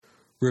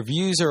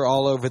Reviews are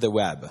all over the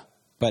web,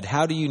 but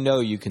how do you know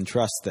you can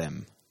trust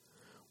them?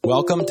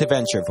 Welcome to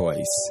Venture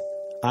Voice.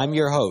 I'm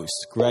your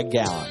host, Greg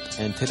Gallant,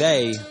 and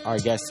today our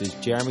guest is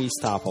Jeremy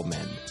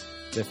Stoppelman,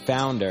 the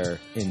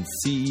founder and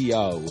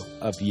CEO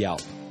of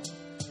Yelp.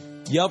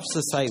 Yelp's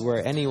a site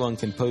where anyone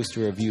can post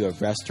a review of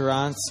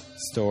restaurants,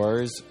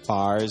 stores,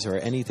 bars, or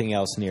anything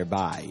else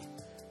nearby.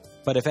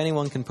 But if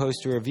anyone can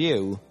post a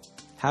review,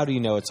 how do you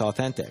know it's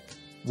authentic?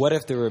 What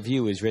if the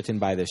review is written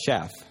by the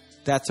chef?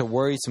 That's a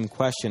worrisome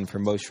question for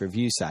most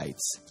review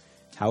sites.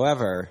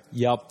 However,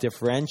 Yelp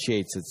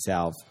differentiates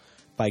itself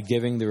by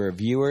giving the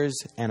reviewers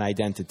an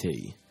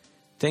identity.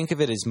 Think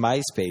of it as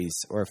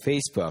MySpace or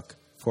Facebook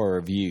for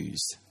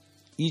reviews.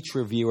 Each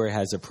reviewer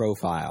has a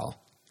profile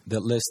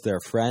that lists their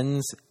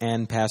friends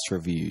and past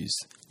reviews.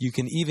 You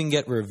can even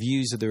get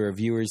reviews of the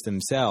reviewers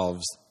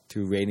themselves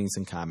through ratings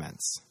and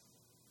comments.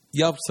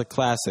 Yelp's a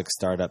classic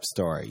startup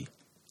story.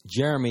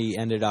 Jeremy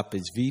ended up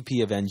as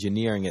VP of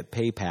Engineering at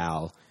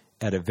PayPal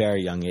at a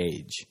very young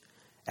age.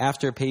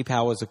 After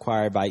PayPal was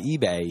acquired by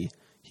eBay,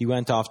 he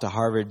went off to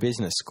Harvard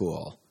Business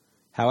School.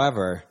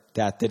 However,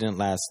 that didn't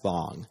last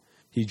long.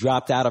 He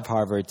dropped out of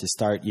Harvard to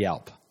start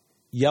Yelp.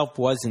 Yelp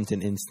wasn't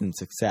an instant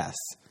success.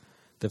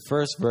 The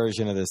first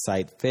version of the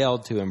site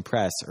failed to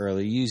impress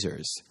early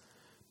users.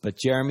 But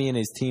Jeremy and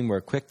his team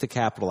were quick to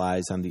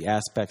capitalize on the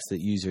aspects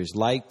that users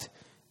liked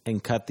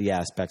and cut the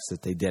aspects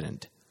that they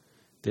didn't.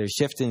 Their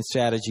shift in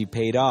strategy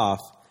paid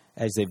off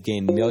as they've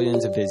gained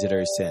millions of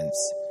visitors since.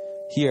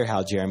 Hear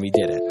how Jeremy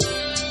did it.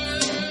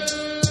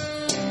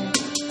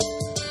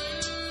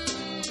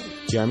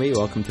 Jeremy,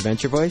 welcome to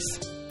Venture Voice.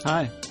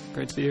 Hi,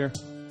 great to be here.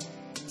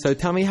 So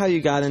tell me how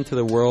you got into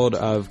the world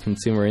of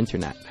consumer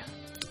internet.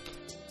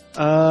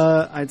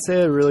 I'd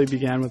say it really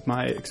began with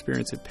my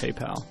experience at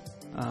PayPal.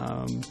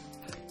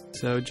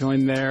 So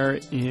joined there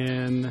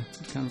in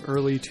kind of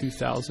early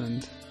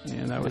 2000.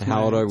 And that was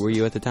how old were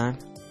you at the time?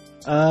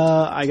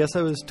 I guess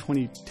I was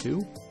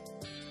 22,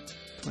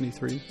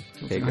 23.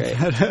 Okay, great.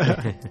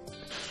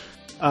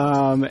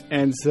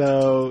 And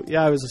so,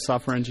 I was a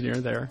software engineer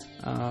there.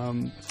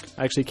 I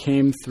actually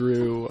came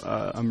through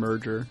a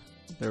merger.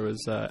 There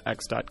was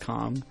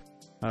X.com,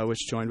 which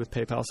joined with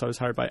PayPal, so I was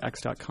hired by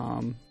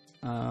X.com.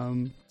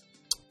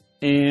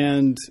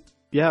 And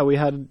we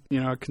had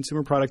a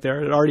consumer product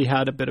there. It already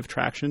had a bit of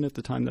traction at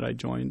the time that I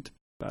joined,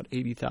 about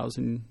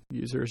 80,000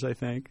 users, I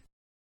think.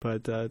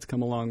 But it's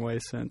come a long way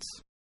since.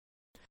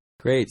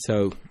 Great.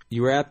 So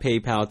you were at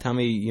PayPal. Tell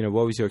me,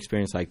 what was your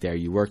experience like there?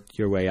 You worked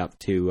your way up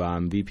to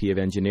VP of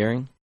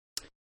Engineering?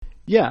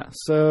 Yeah.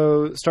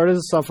 So started as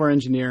a software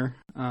engineer,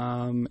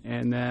 and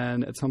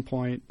then at some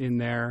point in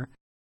there,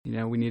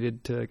 we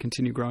needed to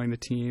continue growing the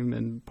team,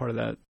 and part of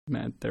that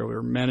meant there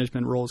were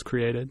management roles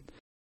created.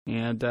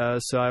 And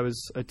so I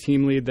was a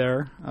team lead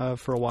there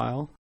for a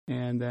while,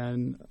 and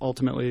then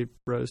ultimately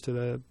rose to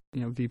the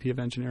VP of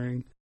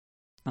Engineering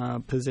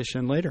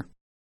position later.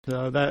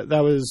 So that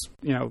was,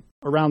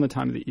 around the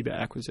time of the eBay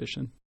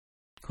acquisition.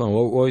 Cool.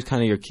 What was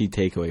kind of your key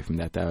takeaway from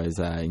that? That was,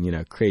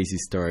 crazy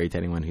story to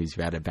anyone who's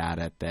read about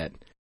it, that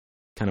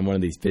kind of one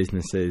of these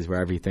businesses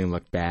where everything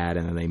looked bad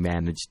and then they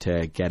managed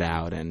to get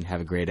out and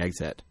have a great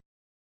exit.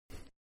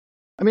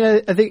 I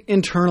mean, I think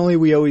internally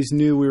we always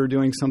knew we were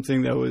doing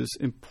something that was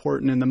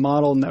important, and the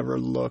model never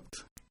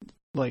looked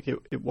like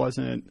it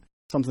wasn't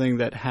something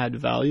that had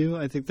value.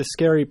 I think the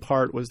scary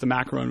part was the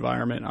macro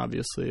environment,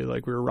 obviously.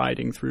 Like, we were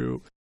riding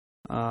through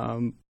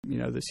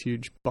this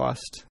huge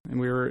bust, and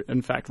we were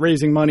in fact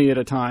raising money at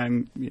a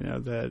time,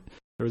 that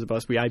there was a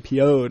bust. We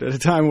IPO'd at a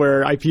time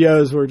where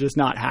IPOs were just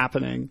not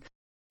happening.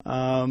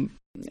 And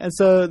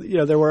so,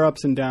 there were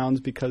ups and downs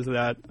because of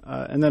that.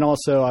 And then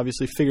also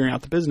obviously figuring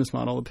out the business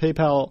model.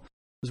 PayPal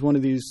was one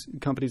of these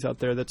companies out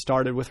there that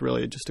started with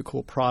really just a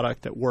cool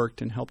product that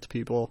worked and helped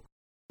people,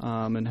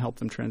 and helped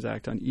them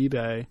transact on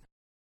eBay.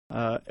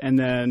 And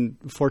then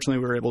fortunately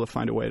we were able to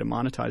find a way to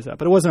monetize that,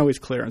 but it wasn't always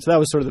clear. And so that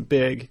was sort of the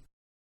big,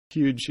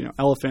 huge,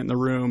 elephant in the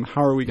room.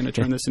 How are we going to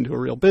turn this into a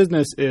real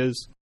business?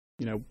 Is,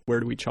 where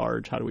do we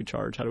charge? How do we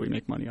charge? How do we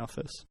make money off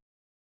this?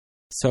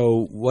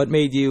 So what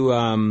made you,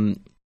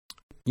 when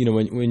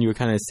you were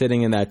kind of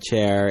sitting in that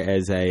chair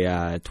as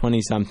a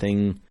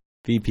 20-something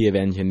VP of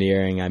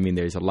Engineering, I mean,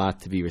 there's a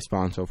lot to be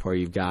responsible for.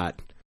 You've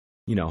got,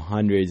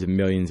 hundreds of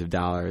millions of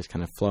dollars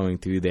kind of flowing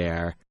through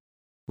there.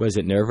 Was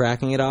it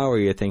nerve-wracking at all? Or were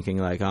you thinking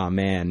like, oh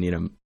man,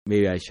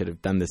 maybe I should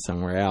have done this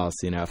somewhere else.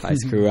 If I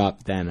screw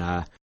up, then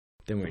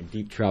we're in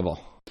deep trouble.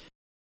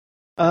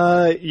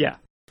 Yeah,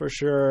 for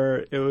sure.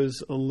 It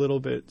was a little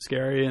bit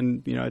scary,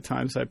 and at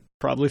times I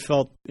probably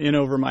felt in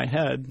over my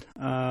head.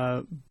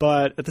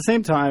 But at the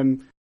same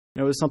time,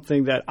 it was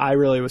something that I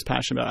really was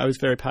passionate about. I was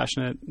very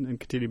passionate and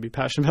continue to be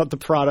passionate about the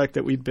product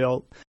that we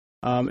built,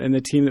 and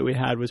the team that we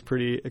had was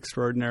pretty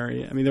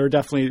extraordinary. I mean, there were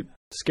definitely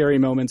scary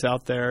moments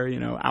out there.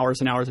 Hours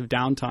and hours of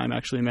downtime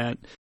actually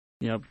meant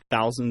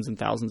thousands and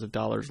thousands of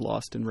dollars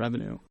lost in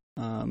revenue.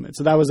 And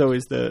so that was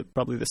always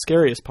probably the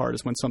scariest part,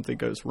 is when something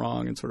goes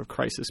wrong, and sort of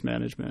crisis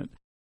management.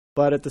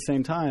 But at the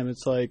same time,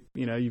 it's like,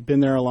 you've been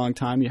there a long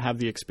time, you have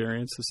the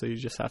experience, so you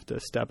just have to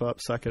step up,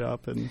 suck it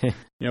up, and,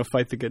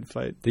 fight the good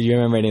fight. Do you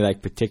remember any,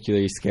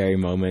 particularly scary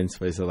moments?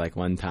 Was it,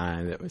 one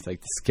time that was, the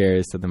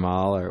scariest of them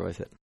all, or was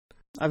it?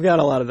 I've got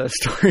a lot of those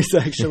stories,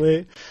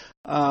 actually.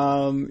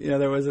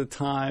 There was a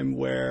time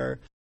where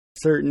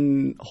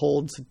certain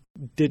holds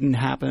didn't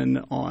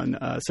happen on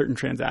certain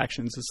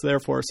transactions. So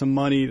therefore, some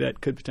money that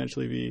could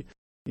potentially be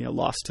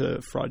lost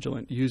to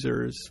fraudulent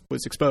users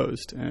was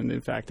exposed. And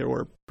in fact, there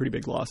were pretty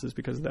big losses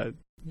because of that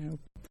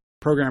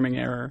programming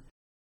error.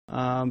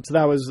 So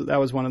that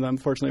was one of them.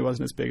 Fortunately, it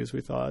wasn't as big as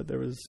we thought. There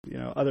was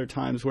other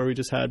times where we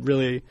just had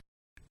really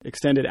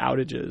extended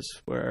outages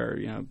where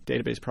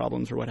database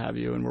problems or what have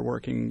you, and we're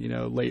working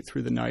late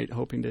through the night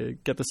hoping to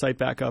get the site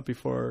back up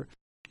before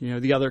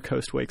the other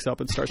coast wakes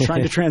up and starts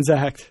trying to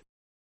transact.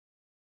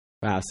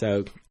 Wow.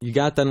 So you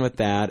got done with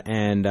that,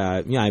 and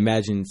I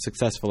imagine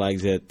successful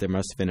exit. There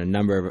must have been a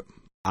number of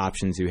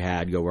options you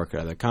had: go work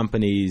at other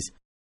companies,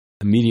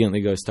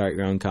 immediately go start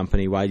your own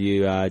company. Why do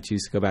you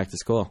choose to go back to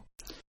school?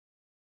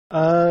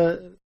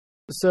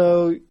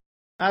 So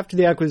after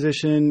the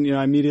acquisition,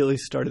 I immediately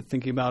started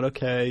thinking about,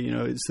 okay,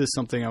 is this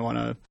something I want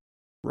to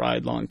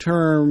ride long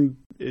term?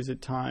 Is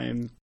it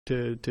time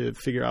to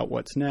figure out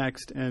what's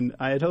next? And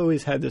I had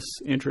always had this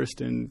interest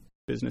in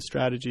business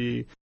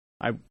strategy.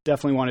 I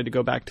definitely wanted to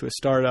go back to a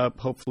startup,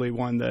 hopefully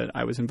one that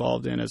I was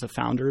involved in as a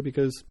founder,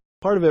 because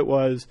part of it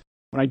was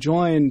when I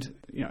joined,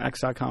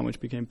 X.com, which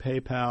became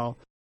PayPal,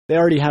 they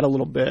already had a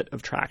little bit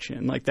of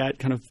traction. Like that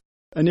kind of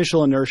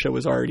initial inertia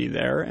was already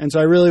there. And so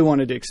I really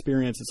wanted to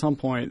experience at some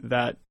point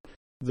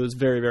those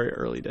very, very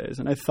early days.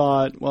 And I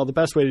thought, well, the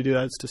best way to do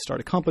that is to start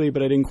a company,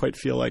 but I didn't quite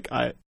feel like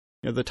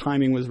the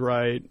timing was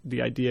right,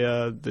 the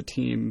idea, the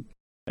team.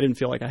 I didn't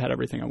feel like I had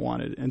everything I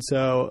wanted. And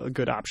so a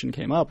good option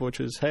came up, which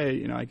was,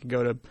 hey, I could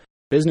go to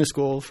business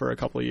school for a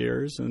couple of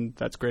years, and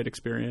that's great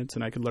experience,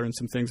 and I could learn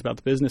some things about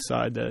the business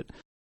side that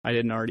I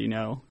didn't already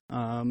know.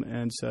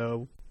 And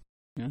so,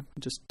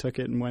 just took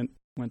it and went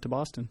to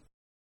Boston.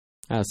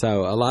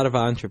 So a lot of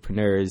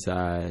entrepreneurs,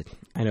 I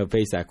know,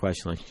 face that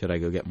question, should I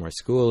go get more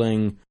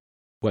schooling?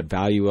 What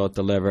value will it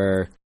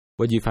deliver?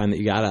 What do you find that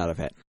you got out of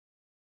it?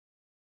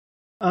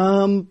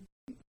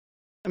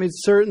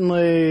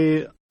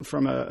 Certainly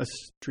from a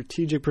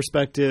strategic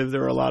perspective,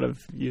 there are a lot of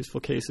useful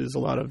cases, a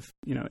lot of,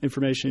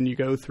 information you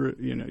go through,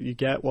 you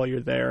get while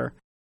you're there.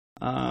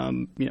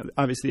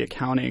 Obviously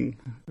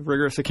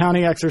rigorous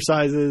accounting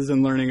exercises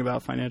and learning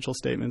about financial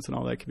statements and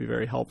all that can be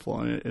very helpful,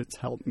 and it's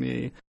helped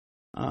me.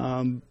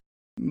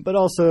 But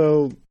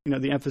also,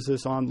 the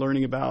emphasis on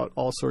learning about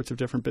all sorts of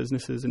different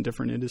businesses and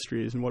different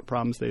industries and what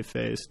problems they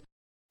faced,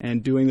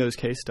 and doing those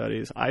case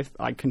studies,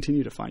 I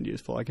continue to find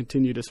useful. I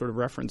continue to sort of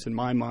reference in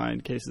my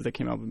mind cases that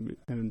came up,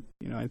 and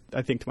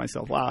I think to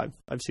myself, wow,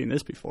 I've seen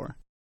this before.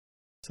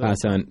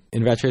 So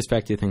in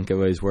retrospect, you think it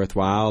was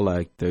worthwhile,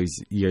 those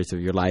years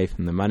of your life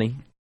and the money?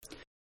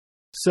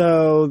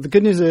 So the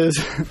good news is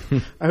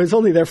I was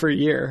only there for a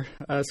year,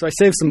 so I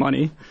saved some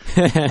money.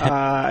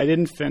 I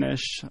didn't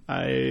finish.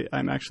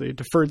 I'm actually a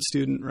deferred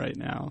student right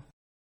now.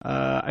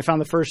 I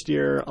found the first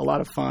year a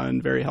lot of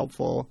fun, very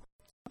helpful.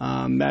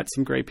 Met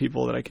some great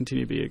people that I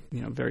continue to be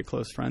very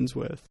close friends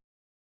with.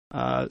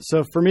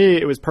 So for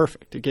me, it was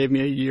perfect. It gave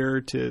me a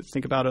year to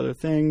think about other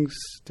things,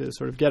 to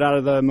sort of get out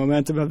of the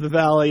momentum of the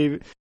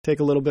valley, take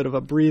a little bit of a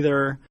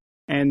breather.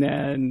 And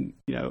then,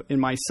 in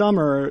my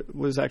summer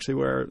was actually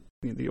where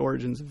the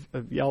origins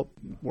of Yelp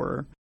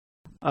were.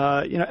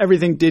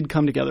 Everything did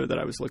come together that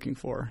I was looking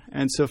for.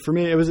 And so for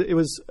me, it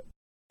was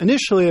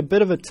initially a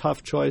bit of a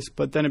tough choice,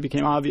 but then it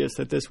became obvious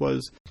that this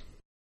was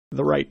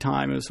the right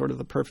time. It was sort of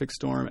the perfect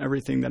storm.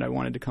 Everything that I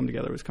wanted to come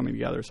together was coming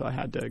together, so I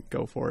had to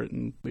go for it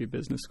and leave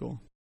business school.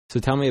 So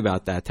tell me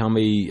about that. Tell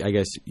me, I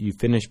guess you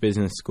finished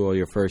business school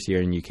your first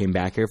year and you came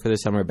back here for the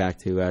summer, back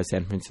to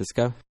San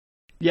Francisco?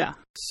 Yeah.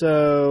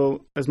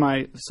 So as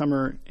my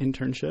summer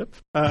internship,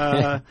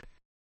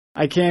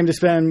 I came to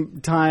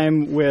spend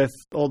time with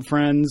old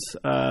friends.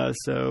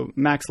 So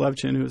Max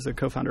Levchin, who was the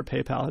co-founder of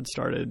PayPal, had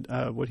started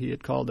what he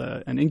had called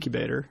an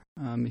incubator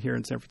here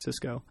in San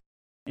Francisco.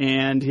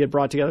 And he had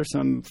brought together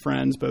some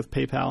friends, both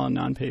PayPal and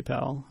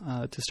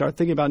non-PayPal, to start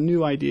thinking about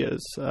new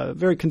ideas,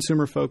 very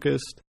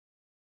consumer-focused,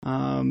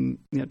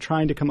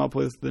 trying to come up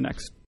with the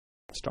next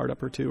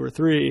startup or two or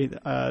three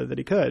that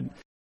he could.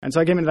 And so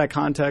I came into that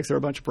context. There were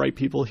a bunch of bright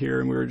people here,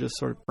 and we were just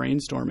sort of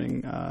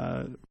brainstorming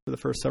for the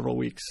first several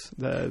weeks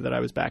that I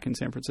was back in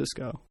San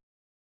Francisco.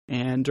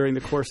 And during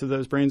the course of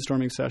those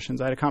brainstorming sessions,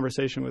 I had a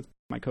conversation with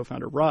my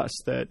co-founder, Russ,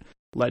 that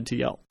led to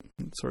Yelp.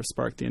 It sort of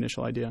sparked the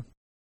initial idea.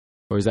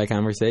 What was that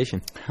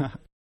conversation?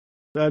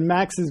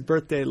 Max's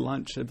birthday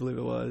lunch, I believe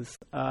it was.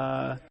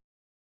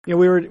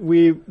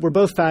 We were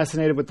both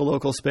fascinated with the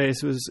local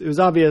space. It was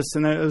obvious,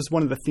 and it was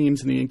one of the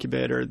themes in the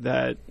incubator,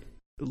 that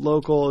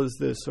local is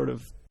this sort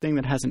of thing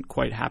that hasn't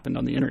quite happened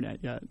on the internet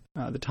yet.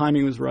 The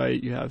timing was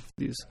right. You have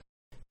these,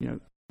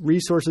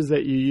 resources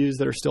that you use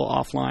that are still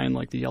offline,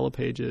 like the Yellow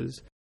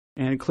Pages,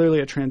 and clearly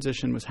a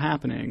transition was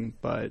happening,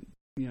 but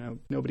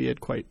nobody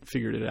had quite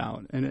figured it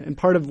out. And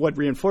part of what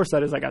reinforced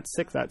that is I got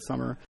sick that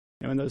summer.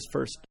 in those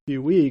first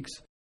few weeks.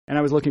 And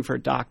I was looking for a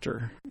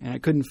doctor, and I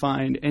couldn't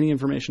find any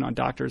information on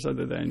doctors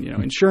other than,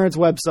 insurance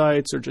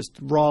websites or just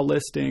raw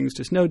listings,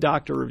 just no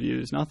doctor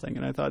reviews, nothing.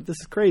 And I thought, this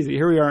is crazy.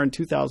 Here we are in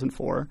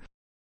 2004,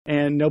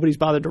 and nobody's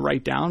bothered to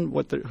write down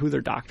who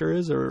their doctor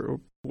is or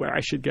where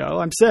I should go.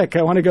 I'm sick.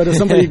 I want to go to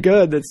somebody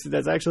good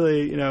that's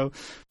actually,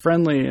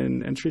 friendly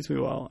and treats me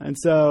well. And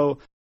so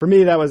for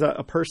me, that was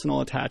a personal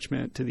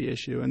attachment to the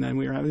issue. And then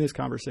we were having this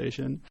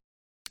conversation,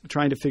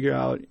 trying to figure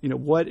out,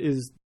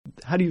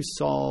 how do you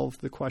solve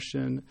the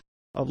question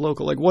of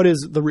local, like what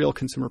is the real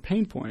consumer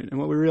pain point? And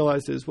what we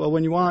realized is, well,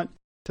 when you want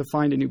to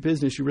find a new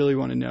business, you really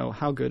want to know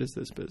how good is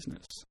this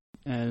business?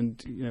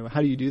 And,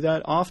 how do you do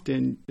that?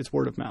 Often it's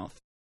word of mouth.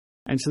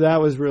 And so that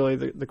was really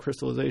the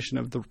crystallization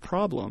of the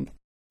problem.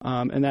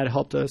 And that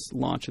helped us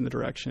launch in the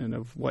direction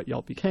of what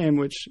Yelp became,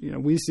 which,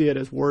 we see it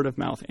as word of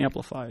mouth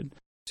amplified.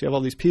 So you have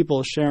all these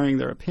people sharing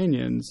their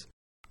opinions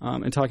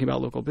and talking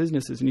about local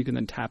businesses, and you can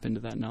then tap into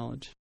that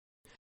knowledge.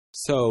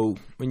 So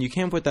when you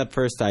came up with that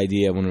first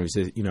idea, when it was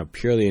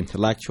purely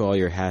intellectual,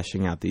 you're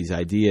hashing out these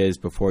ideas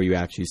before you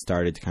actually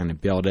started to kind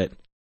of build it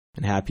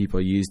and have people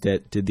used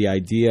it. Did the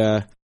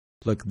idea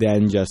look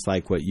then just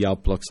like what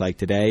Yelp looks like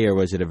today, or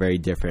was it a very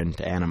different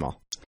animal?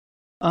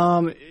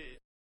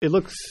 It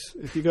looks,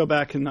 if you go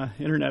back in the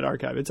Internet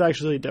Archive, it's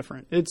actually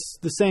different. It's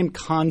the same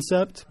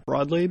concept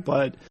broadly,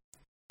 but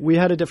we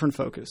had a different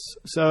focus.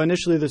 So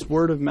initially, this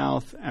word of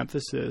mouth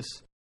emphasis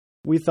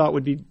we thought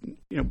would be,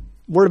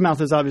 word of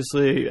mouth is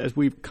obviously, as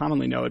we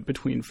commonly know it,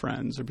 between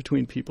friends or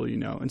between people you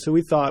know. And so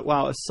we thought,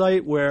 wow, a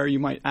site where you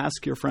might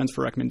ask your friends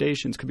for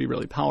recommendations could be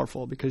really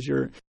powerful because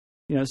you're,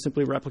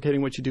 simply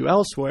replicating what you do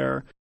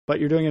elsewhere, but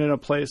you're doing it in a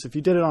place. If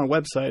you did it on a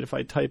website, if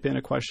I type in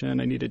a question,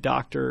 I need a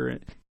doctor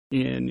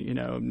in,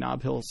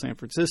 Nob Hill, San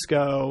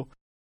Francisco,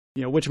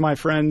 which of my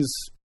friends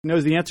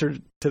knows the answer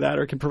to that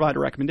or can provide a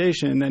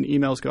recommendation, then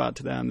emails go out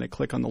to them, they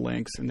click on the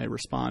links, and they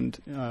respond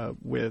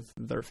with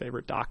their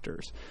favorite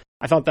doctors.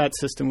 I thought that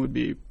system would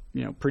be,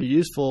 pretty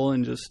useful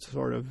and just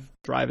sort of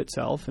drive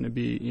itself, and it'd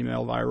be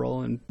email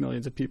viral, and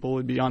millions of people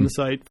would be on the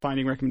site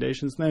finding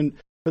recommendations. And then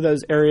for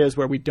those areas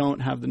where we don't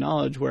have the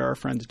knowledge, where our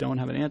friends don't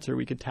have an answer,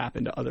 we could tap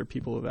into other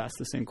people who've asked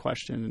the same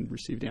question and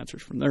received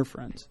answers from their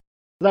friends.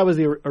 So that was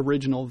the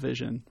original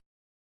vision.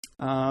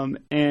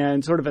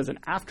 And sort of as an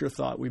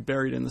afterthought, we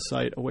buried in the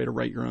site a way to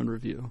write your own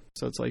review.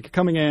 So it's like you're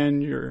coming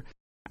in, you're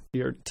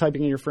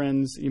typing in your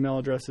friends' email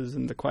addresses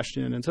and the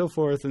question and so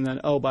forth. And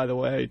then, oh, by the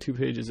way, 2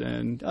 pages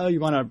in, oh, you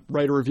want to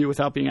write a review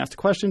without being asked a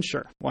question?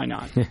 Sure. Why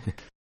not?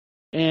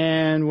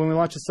 And when we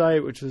launched the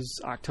site, which was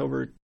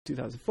October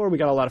 2004, we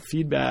got a lot of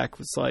feedback.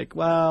 It's like,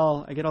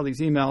 well, I get all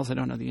these emails. I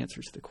don't know the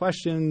answers to the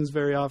questions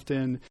very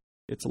often.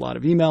 It's a lot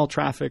of email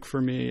traffic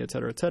for me, et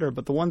cetera, et cetera.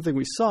 But the one thing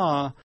we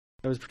saw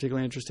that was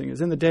particularly interesting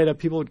is in the data,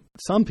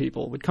 some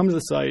people would come to the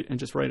site and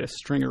just write a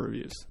string of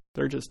reviews.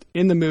 They're just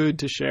in the mood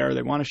to share.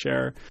 They want to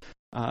share.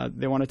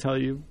 They want to tell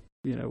you,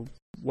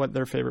 what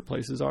their favorite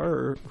places are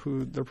or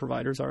who their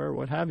providers are or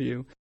what have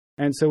you.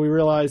 And so we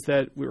realized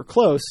that we were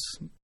close,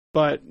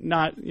 but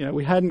not,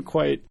 we hadn't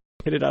quite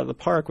hit it out of the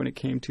park when it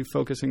came to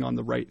focusing on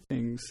the right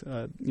things.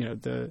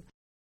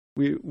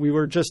 We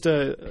were just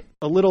a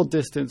little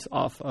distance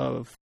off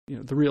of,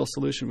 the real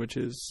solution, which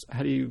is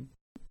how do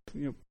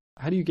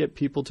you get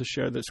people to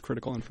share this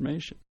critical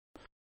information?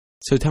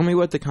 So tell me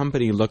what the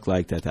company looked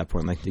like at that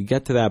point. Like to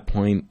get to that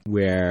point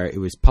where it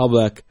was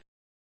public,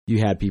 you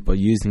had people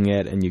using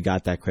it and you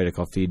got that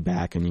critical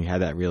feedback and you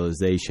had that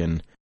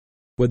realization.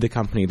 What did the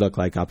company look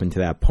like up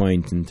until that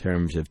point in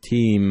terms of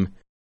team,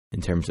 in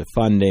terms of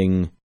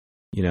funding,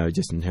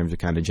 just in terms of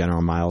kind of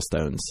general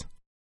milestones?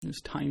 It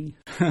was tiny.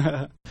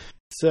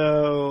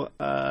 So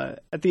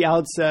at the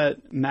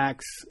outset,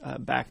 Max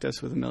backed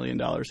us with $1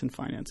 million in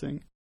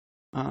financing.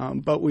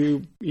 But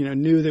we,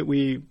 knew that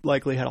we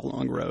likely had a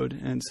long road,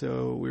 and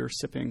so we were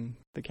sipping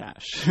the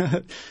cash.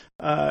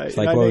 It's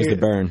like, what was the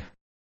burn?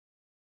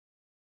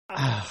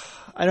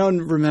 I don't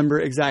remember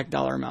exact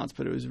dollar amounts,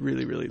 but it was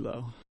really, really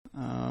low.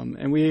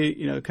 And we,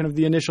 kind of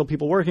the initial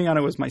people working on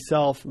it was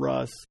myself,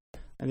 Russ.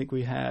 I think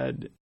we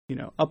had,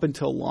 up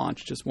until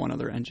launch, just one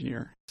other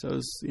engineer. So it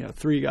was,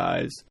 3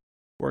 guys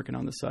working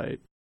on the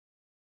site.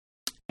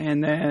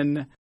 And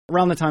then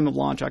around the time of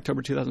launch,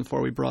 October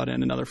 2004, we brought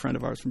in another friend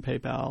of ours from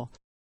PayPal.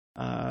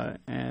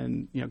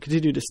 And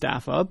continued to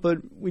staff up, but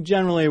we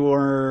generally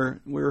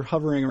were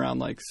hovering around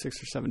like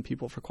 6 or 7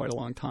 people for quite a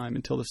long time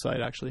until the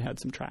site actually had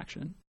some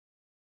traction.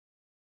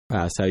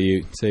 Wow, so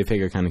you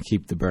figure kind of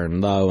keep the burn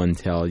low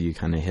until you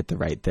kind of hit the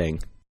right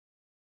thing.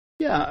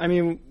 Yeah, I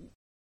mean,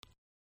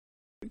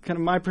 kind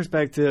of my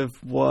perspective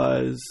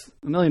was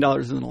 $1 million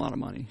isn't a lot of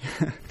money,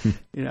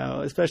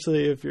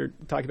 especially if you're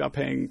talking about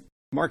paying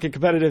market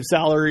competitive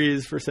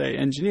salaries for, say,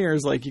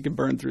 engineers. Like you can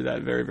burn through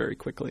that very, very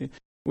quickly.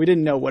 We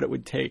didn't know what it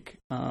would take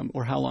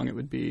or how long it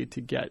would be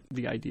to get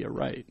the idea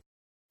right.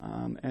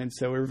 And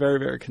so we were very,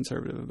 very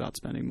conservative about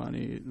spending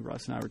money.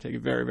 Russ and I were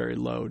taking very, very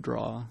low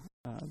draw,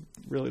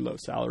 really low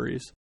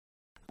salaries.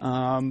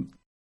 And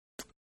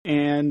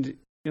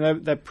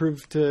that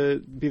proved to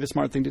be the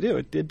smart thing to do.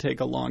 It did take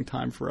a long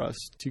time for us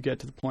to get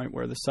to the point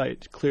where the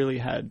site clearly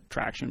had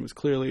traction, was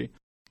clearly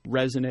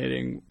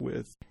resonating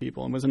with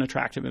people, and was an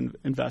attractive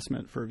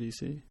investment for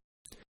VC.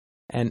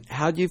 And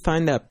how do you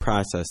find that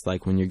process?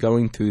 Like when you're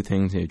going through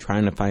things and you're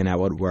trying to find out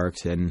what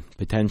works and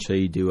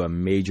potentially do a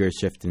major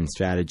shift in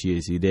strategy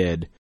as you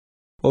did,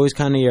 what was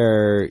kind of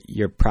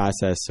your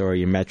process or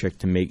your metric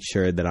to make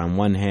sure that on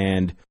one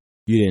hand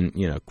you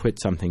didn't, quit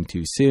something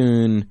too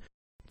soon,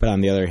 but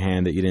on the other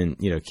hand that you didn't,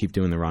 keep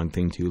doing the wrong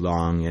thing too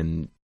long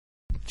and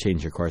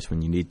change your course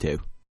when you need to?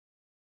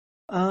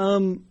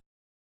 I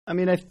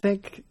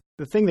think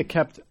the thing that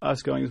kept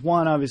us going is,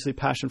 one, obviously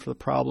passion for the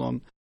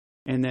problem,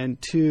 and then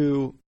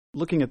two,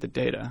 looking at the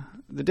data.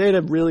 The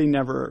data really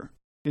never,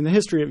 in the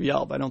history of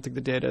Yelp, I don't think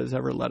the data has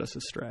ever led us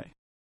astray.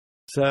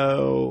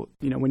 So,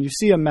 when you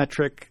see a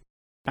metric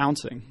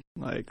bouncing,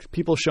 like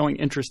people showing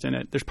interest in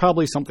it, there's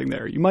probably something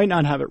there. You might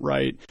not have it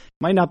right,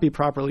 might not be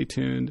properly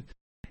tuned,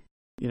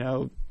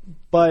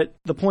 but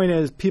the point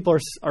is people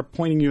are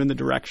pointing you in the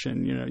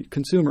direction,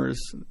 consumers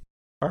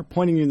are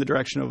pointing you in the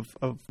direction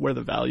of where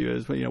the value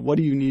is, what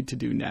do you need to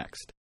do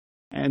next?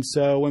 And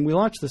so when we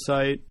launched the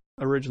site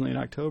originally in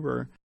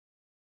October,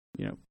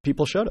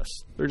 people showed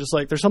us. They're just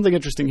like, there's something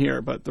interesting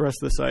here, but the rest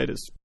of the site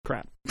is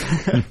crap.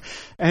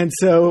 And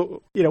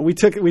so, we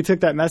took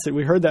that message,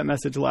 we heard that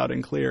message loud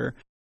and clear,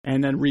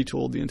 and then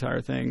retooled the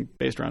entire thing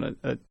based around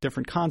a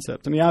different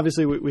concept.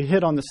 Obviously we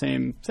hit on the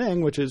same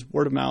thing, which is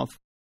word of mouth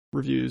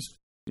reviews.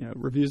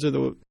 Reviews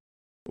are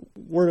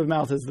word of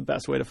mouth is the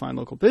best way to find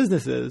local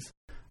businesses,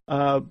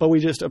 but we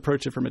just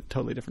approach it from a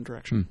totally different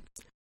direction.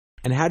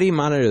 And how do you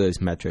monitor those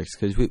metrics?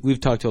 Because we've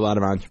talked to a lot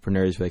of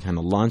entrepreneurs where they kind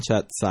of launch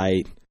that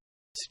site,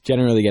 it's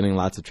generally getting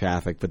lots of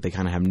traffic, but they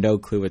kind of have no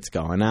clue what's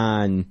going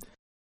on,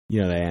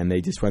 and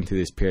they just went through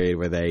this period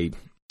where they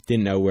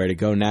didn't know where to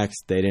go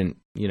next. They didn't,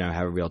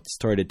 have a real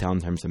story to tell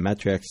in terms of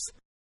metrics,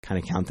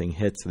 kind of counting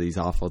hits of these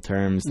awful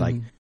terms. Like,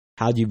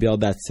 how do you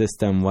build that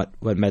system? What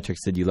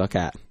metrics did you look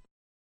at?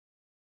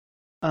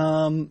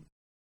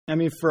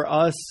 For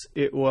us,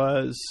 it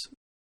was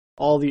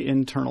all the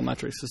internal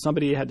metrics. So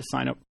somebody had to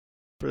sign up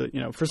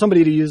for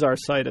somebody to use our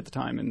site at the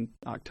time in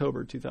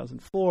October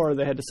 2004,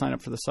 they had to sign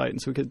up for the site.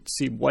 And so we could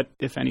see what,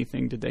 if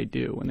anything, did they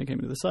do when they came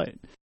to the site.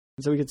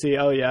 And so we could see,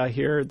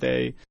 here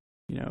they,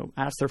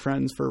 asked their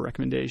friends for a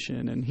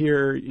recommendation, and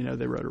here,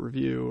 they wrote a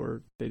review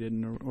or they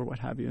didn't, or what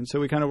have you. And so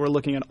we kind of were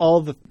looking at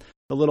all the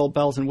little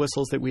bells and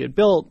whistles that we had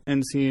built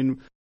and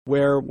seeing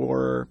where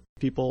were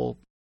people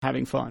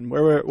having fun,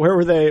 where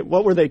were they,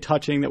 what were they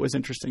touching that was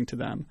interesting to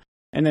them.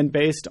 And then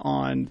based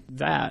on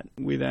that,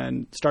 we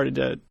then started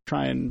to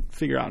try and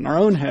figure out in our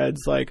own heads,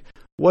 like,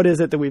 what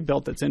is it that we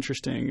built that's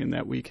interesting and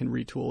that we can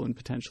retool and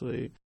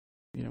potentially,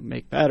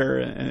 make better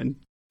and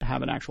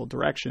have an actual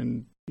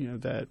direction,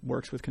 that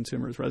works with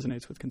consumers,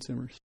 resonates with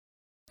consumers.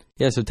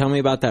 Yeah, so tell me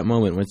about that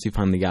moment once you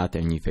finally got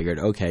there and you figured,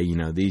 okay,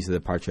 these are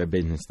the parts of our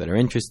business that are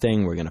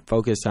interesting. We're going to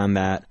focus on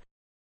that.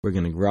 We're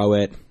going to grow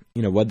it.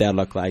 What'd that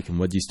look like, and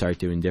what'd you start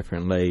doing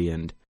differently,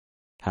 and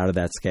how did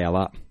that scale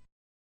up?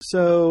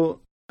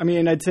 So,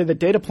 I'd say the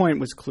data point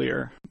was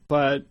clear,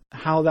 but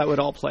how that would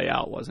all play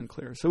out wasn't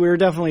clear. So we were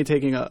definitely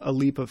taking a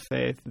leap of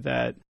faith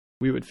that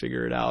we would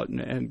figure it out,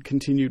 and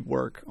continued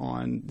work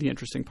on the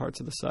interesting parts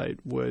of the site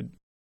would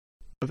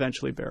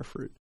eventually bear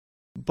fruit.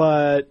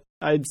 But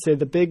I'd say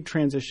the big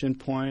transition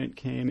point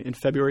came in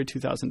February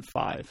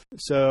 2005.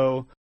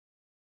 So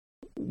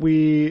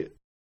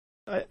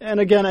and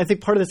again, I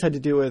think part of this had to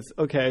do with,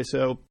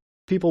 so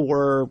people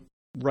were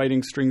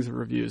writing strings of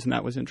reviews, and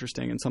that was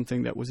interesting and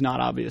something that was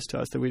not obvious to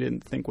us that we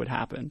didn't think would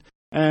happen.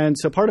 And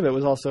so part of it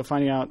was also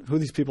finding out who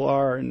these people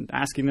are and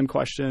asking them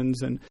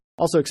questions, and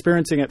also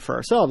experiencing it for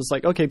ourselves. It's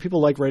like, okay,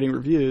 people like writing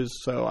reviews,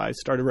 so I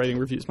started writing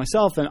reviews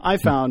myself, and I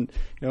found,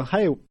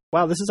 hey,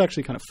 wow, this is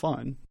actually kind of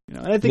fun. And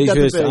I think these that's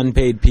are just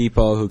unpaid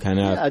people who kind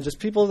of just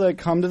people that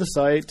come to the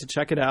site to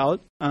check it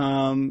out.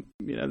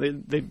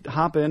 They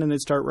hop in and they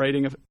start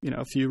writing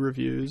a few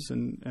reviews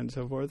and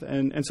so forth.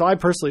 And so I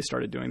personally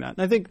started doing that.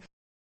 And I think,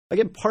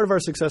 again, part of our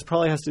success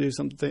probably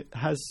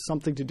has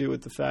something to do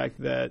with the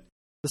fact that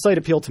the site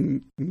appealed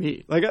to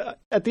me. Like,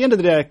 at the end of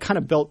the day, I kind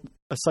of built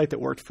a site that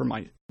worked for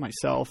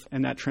myself,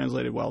 and that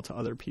translated well to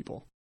other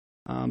people.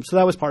 So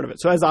that was part of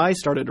it. So as I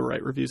started to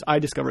write reviews, I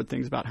discovered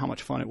things about how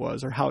much fun it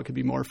was or how it could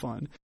be more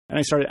fun. And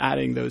I started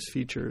adding those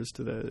features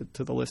to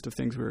the list of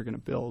things we were going to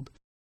build.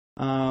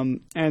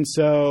 And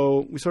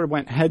so we sort of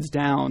went heads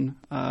down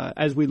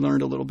as we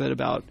learned a little bit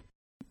about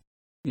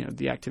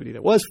the activity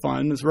that was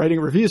fun, this writing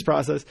reviews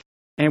process.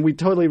 And we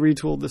totally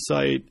retooled the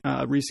site,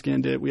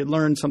 reskinned it. We had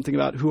learned something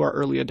about who our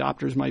early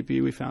adopters might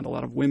be. We found a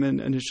lot of women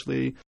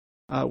initially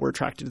were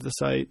attracted to the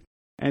site.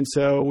 And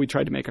so we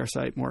tried to make our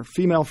site more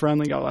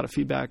female-friendly, got a lot of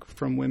feedback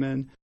from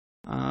women.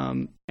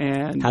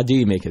 And how do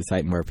you make a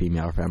site more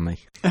female-friendly?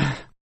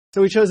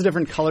 So we chose a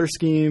different color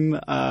scheme.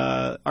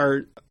 The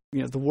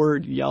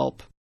word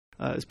Yelp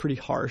is pretty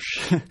harsh,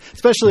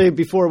 especially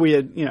before we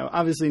had,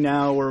 obviously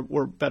now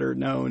we're better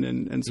known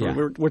and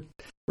so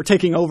we're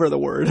taking over the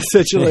word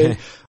essentially.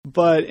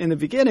 But in the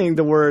beginning,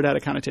 the word had a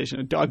connotation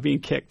of dog being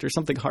kicked or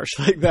something harsh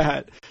like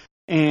that.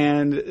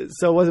 And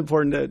so it was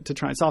important to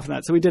try and soften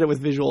that. So we did it with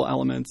visual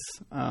elements.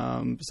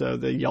 So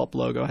the Yelp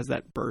logo has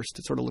that burst.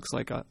 It sort of looks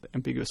like an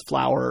ambiguous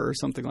flower or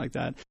something like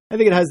that. I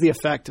think it has the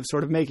effect of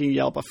sort of making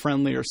Yelp a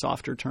friendlier,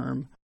 softer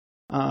term.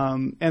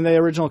 And the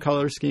original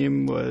color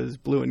scheme was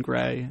blue and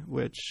gray,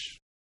 which,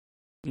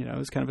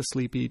 is kind of a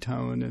sleepy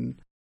tone. And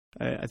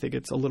I think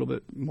it's a little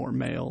bit more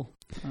male.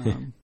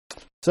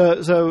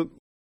 So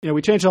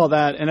we changed all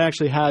that and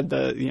actually had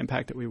the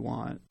impact that we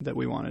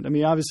wanted. I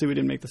mean, obviously we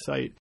didn't make the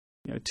site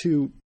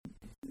too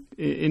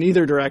in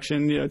either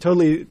direction,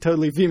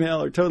 totally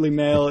female or totally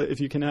male, if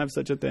you can have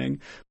such a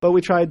thing. But we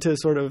tried to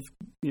sort of,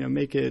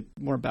 make it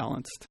more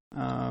balanced.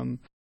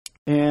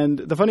 And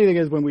the funny thing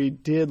is when we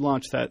did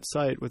launch that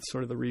site with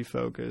sort of the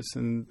refocus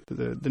and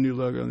the new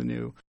logo and the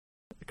new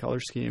color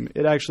scheme,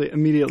 it actually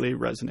immediately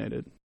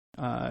resonated.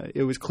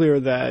 It was clear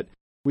that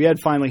we had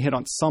finally hit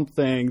on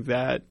something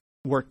that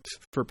worked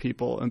for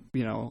people,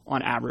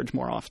 on average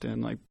more often.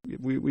 Like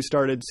we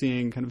started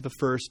seeing kind of the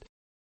first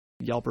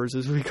Yelpers,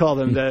 as we call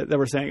them, that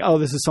were saying, "Oh,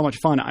 this is so much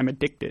fun! I'm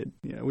addicted."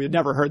 We had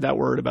never heard that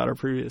word about our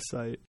previous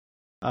site,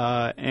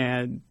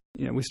 and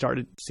we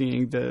started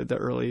seeing the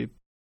early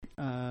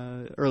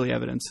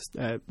evidence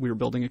that we were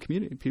building a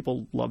community.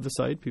 People loved the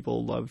site.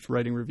 People loved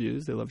writing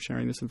reviews. They loved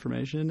sharing this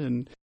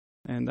information,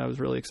 and that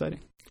was really exciting.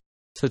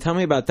 So tell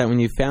me about that.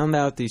 When you found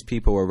out these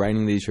people were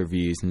writing these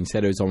reviews, and you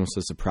said it was almost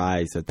a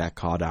surprise that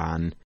caught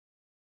on.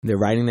 They're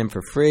writing them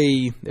for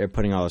free. They're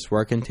putting all this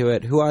work into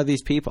it. Who are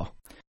these people?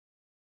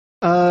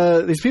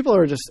 These people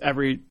are just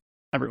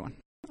everyone,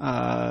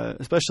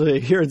 especially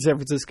here in San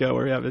Francisco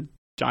where we have a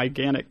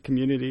gigantic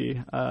community.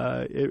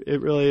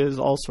 It really is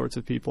all sorts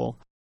of people.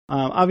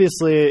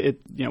 Obviously,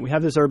 we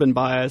have this urban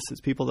bias. It's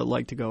people that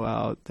like to go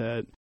out,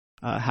 that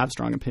have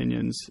strong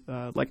opinions,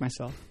 like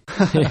myself.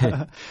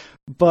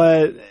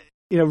 But,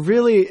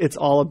 really it's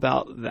all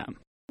about them.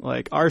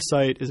 Like our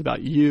site is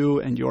about you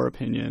and your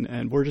opinion,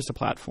 and we're just a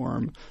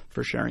platform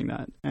for sharing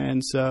that.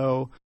 And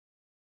so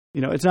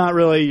it's not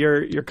really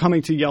you're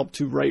coming to Yelp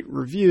to write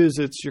reviews.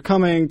 It's you're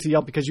coming to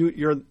Yelp because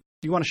you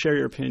want to share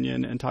your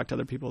opinion and talk to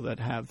other people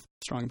that have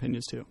strong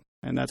opinions too.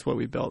 And that's what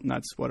we built, and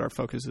that's what our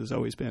focus has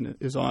always been,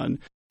 is on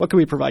what can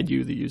we provide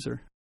you, the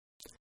user.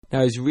 Now,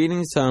 I was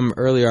reading some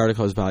early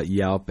articles about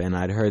Yelp, and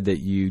I'd heard that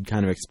you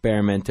kind of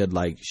experimented,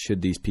 like,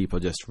 should these people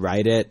just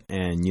write it?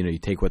 And, you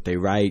take what they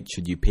write.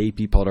 Should you pay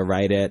people to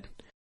write it?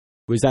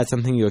 Was that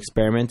something you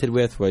experimented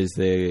with? Was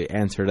the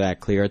answer to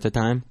that clear at the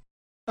time?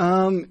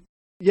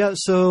 Yeah,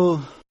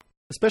 so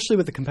especially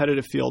with the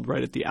competitive field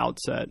right at the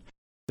outset,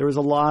 there was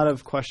a lot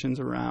of questions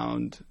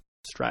around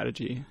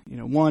strategy.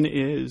 One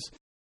is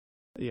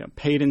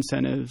paid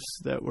incentives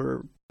that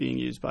were being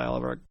used by all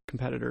of our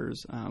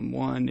competitors.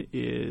 One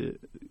is,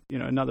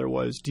 another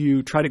was, do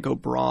you try to go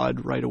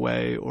broad right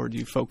away or do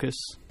you focus?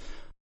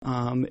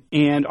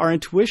 And our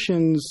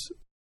intuitions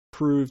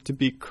proved to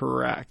be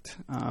correct.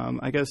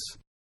 I guess,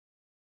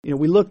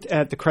 we looked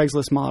at the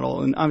Craigslist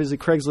model, and obviously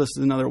Craigslist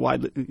is another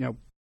widely,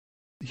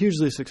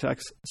 hugely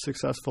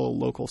successful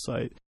local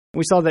site. And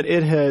we saw that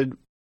it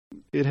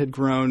had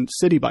grown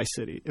city by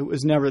city. It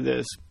was never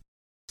this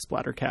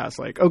splattercast,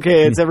 like,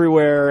 okay, it's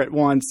everywhere at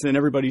once and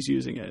everybody's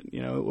using it.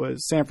 It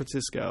was San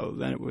Francisco,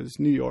 then it was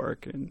New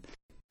York, and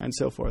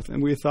so forth.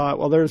 And we thought,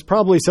 well, there's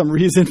probably some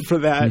reason for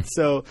that.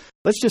 So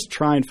let's just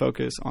try and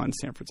focus on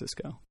San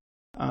Francisco.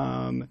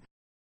 And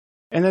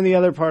then the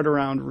other part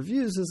around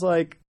reviews is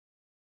like,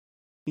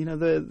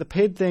 the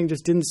paid thing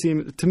just didn't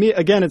seem to me.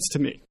 Again, it's to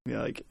me.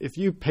 Like if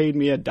you paid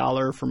me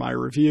 $1 for my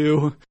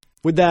review,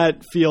 would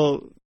that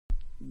feel,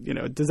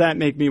 does that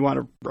make me want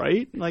to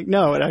write? Like,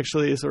 no, it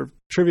actually sort of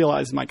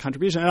trivializes my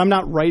contribution. And I'm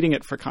not writing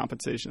it for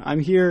compensation. I'm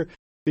here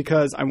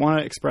because I want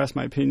to express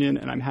my opinion,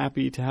 and I'm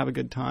happy to have a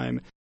good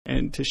time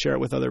and to share it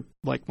with other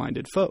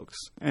like-minded folks.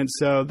 And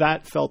so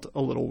that felt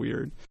a little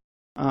weird.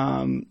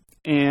 And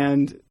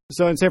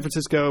so in San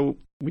Francisco,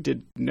 we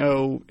did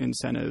no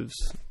incentives,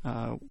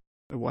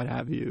 what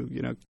have you.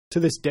 To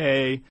this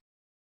day,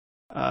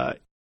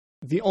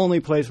 the only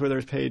place where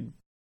there's paid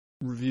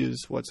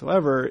reviews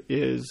whatsoever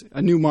is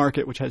a new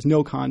market which has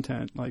no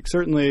content. Like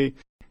certainly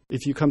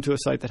if you come to a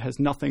site that has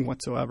nothing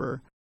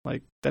whatsoever,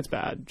 like that's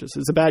bad. Just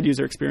it's a bad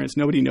user experience.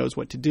 Nobody knows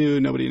what to do.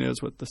 Nobody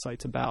knows what the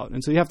site's about.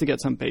 And so you have to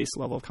get some base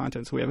level of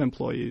content. So we have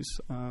employees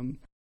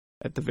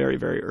at the very,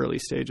 very early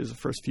stages, the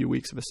first few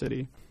weeks of a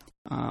city.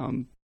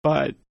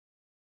 But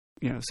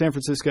San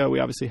Francisco,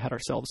 we obviously had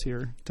ourselves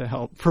here to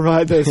help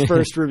provide those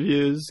first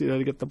reviews,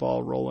 to get the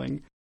ball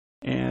rolling.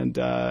 And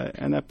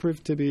that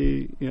proved to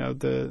be,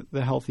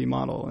 the healthy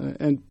model.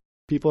 And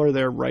people are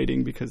there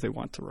writing because they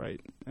want to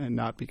write and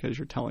not because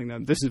you're telling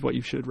them this is what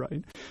you should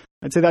write.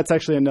 I'd say that's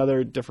actually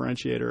another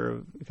differentiator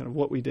of kind of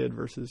what we did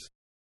versus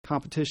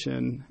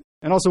competition.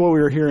 And also what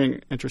we were hearing,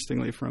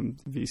 interestingly, from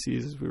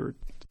VCs as we were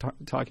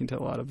talking to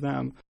a lot of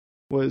them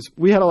was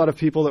we had a lot of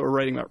people that were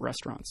writing about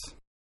restaurants.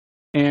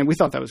 And we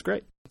thought that was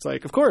great. It's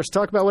like, of course,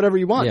 talk about whatever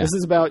you want. Yeah. This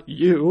is about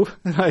you.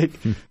 Like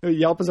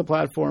Yelp is a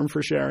platform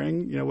for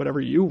sharing, whatever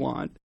you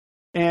want.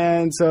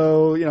 And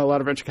so, a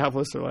lot of venture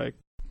capitalists are like,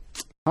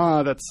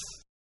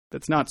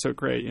 that's not so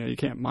great. You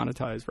can't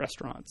monetize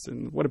restaurants.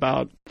 And what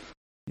about,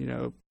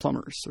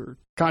 plumbers or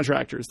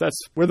contractors? That's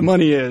where the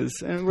money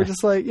is. And we're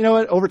just like, you know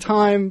what? Over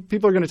time,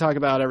 people are going to talk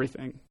about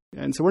everything.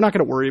 And so we're not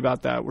going to worry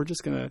about that. We're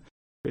just going to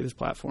create this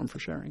platform for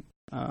sharing.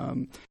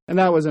 And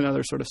that was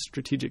another sort of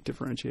strategic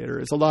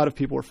differentiator, is a lot of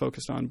people were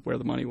focused on where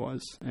the money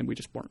was, and we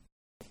just weren't.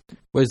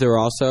 Was there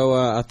also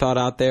a thought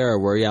out there, or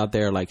were you out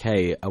there like,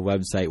 hey, a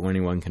website where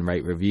anyone can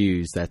write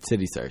reviews, that's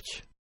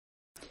CitySearch?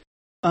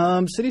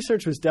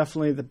 CitySearch was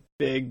definitely the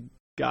big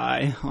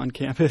guy on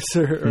campus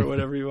or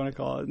whatever you want to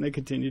call it, and they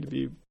continue to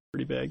be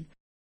pretty big.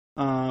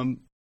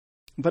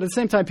 But at the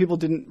same time, people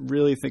didn't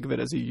really think of it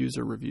as a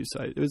user review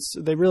site.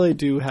 They really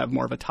do have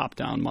more of a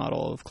top-down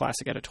model of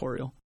classic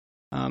editorial.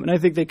 And I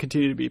think they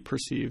continue to be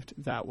perceived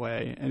that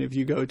way. And if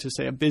you go to,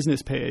 say, a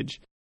business page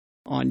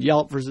on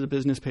Yelp versus a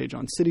business page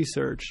on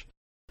CitySearch,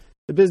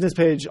 the business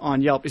page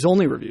on Yelp is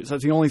only reviews.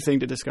 That's the only thing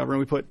to discover. And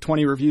we put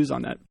 20 reviews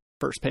on that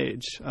first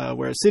page.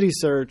 Whereas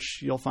CitySearch,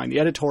 you'll find the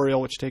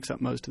editorial, which takes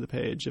up most of the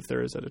page, if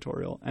there is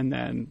editorial, and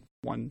then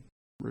one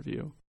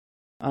review.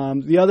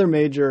 The other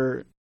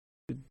major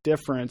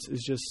difference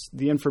is just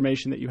the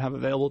information that you have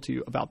available to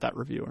you about that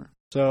reviewer.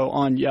 So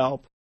on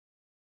Yelp,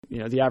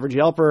 the average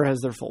Yelper has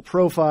their full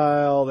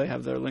profile. They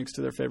have their links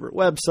to their favorite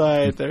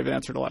website. They've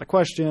answered a lot of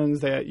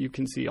questions. You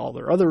can see all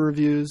their other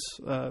reviews,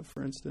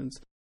 for instance.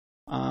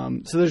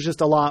 So there's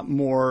just a lot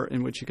more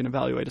in which you can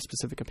evaluate a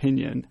specific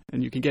opinion,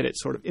 and you can get it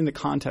sort of in the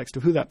context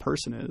of who that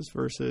person is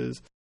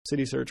versus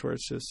CitySearch, where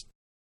it's just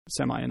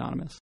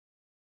semi-anonymous.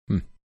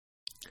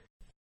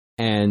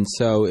 And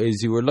so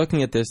as you were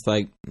looking at this,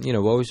 like,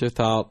 what was your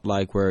thought,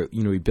 like, where,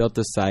 we built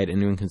the site,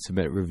 anyone can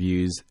submit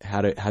reviews. How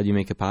do you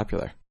make it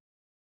popular?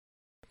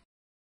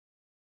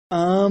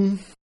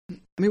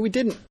 We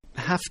didn't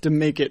have to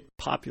make it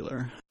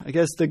popular. I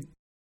guess the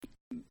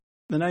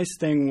nice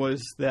thing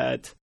was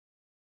that,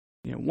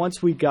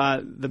 once we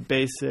got the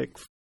basic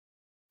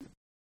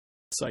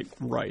site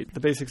right, the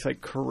basic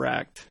site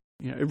correct,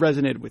 it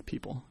resonated with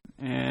people.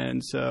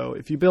 And so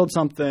if you build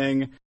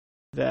something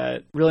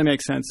that really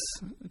makes sense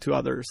to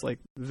others, like,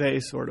 they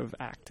sort of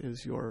act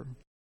as your,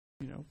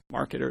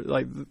 marketer.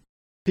 Like,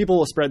 people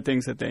will spread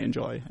things that they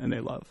enjoy and they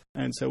love.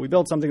 And so we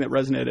built something that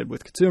resonated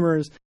with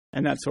consumers,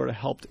 and that sort of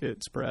helped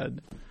it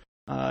spread.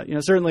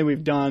 Certainly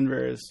we've done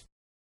various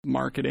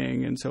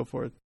marketing and so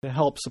forth to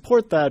help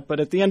support that, but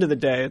at the end of the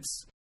day,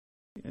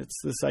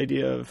 it's this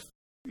idea of,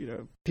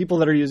 people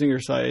that are using your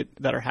site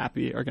that are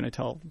happy are going to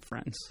tell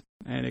friends,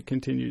 and it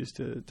continues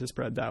to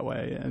spread that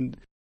way. And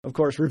of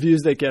course,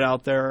 reviews that get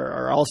out there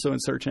are also in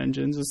search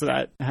engines, so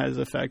that has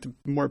effect.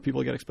 More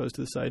people get exposed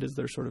to the site as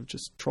they're sort of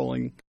just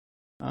trolling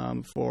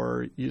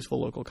for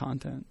useful local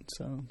content.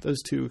 So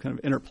those two kind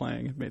of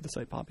interplaying have made the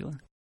site popular.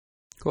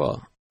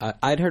 Cool.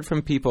 I'd heard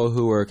from people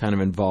who were kind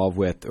of involved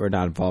with, or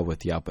not involved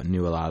with Yelp, but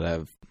knew a lot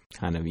of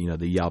kind of,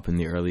 the Yelp in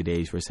the early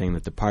days, were saying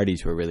that the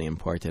parties were really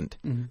important.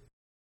 Mm-hmm.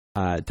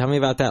 Tell me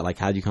about that. Like,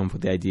 how did you come up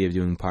with the idea of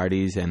doing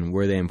parties, and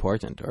were they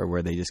important, or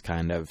were they just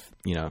kind of,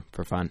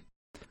 for fun?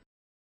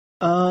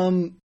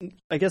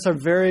 I guess our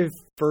very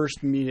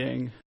first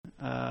meeting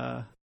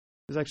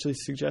was actually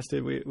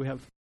suggested.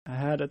 I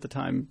had at the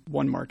time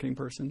one marketing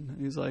person.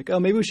 He's like, oh,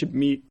 maybe we should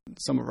meet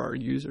some of our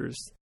users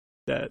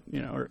that,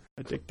 are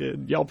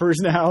addicted Yelpers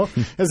now.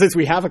 And since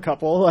we have a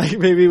couple, like,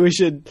 maybe we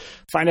should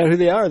find out who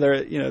they are.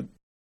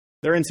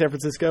 They're in San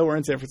Francisco. We're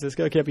in San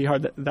Francisco. It can't be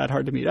that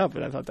hard to meet up.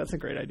 But I thought that's a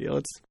great idea.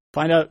 Let's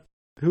find out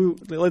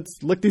let's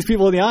look these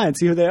people in the eye and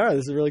see who they are.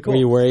 This is really cool. Were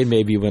you worried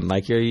maybe you wouldn't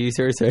like your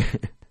users? Or?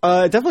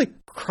 It definitely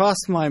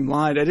crossed my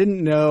mind. I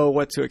didn't know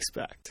what to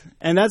expect.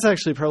 And that's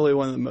actually probably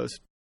one of the most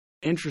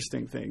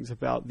interesting things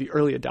about the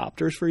early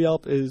adopters for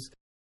Yelp is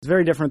it's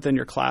very different than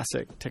your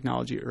classic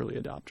technology early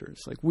adopters.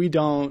 Like, we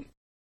don't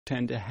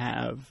tend to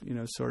have,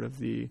 sort of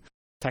the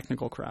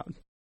technical crowd.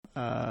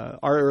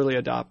 Our early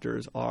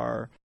adopters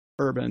are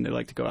urban. They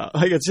like to go out.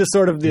 Like, it's just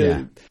sort of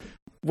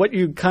what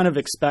you kind of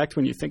expect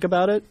when you think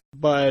about it.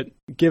 But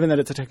given that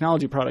it's a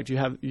technology product,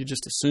 you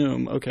just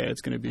assume, okay,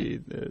 it's going to be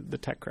the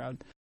tech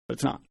crowd, but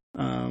it's not.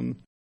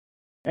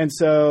 And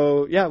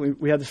so,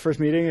 we had this first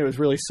meeting. It was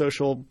a really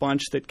social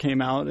bunch that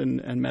came out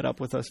and met up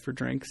with us for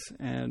drinks.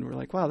 And we're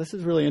like, wow, this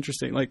is really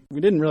interesting. Like,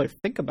 we didn't really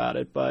think about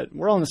it, but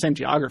we're all in the same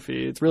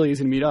geography. It's really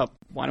easy to meet up.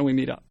 Why don't we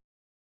meet up?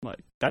 Like,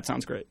 that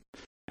sounds great.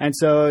 And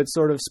so it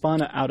sort of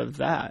spun out of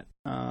that.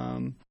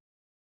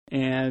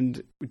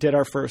 And we did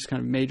our first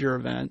kind of major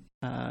event.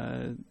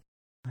 I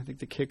think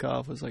the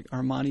kickoff was like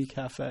Armani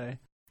Cafe.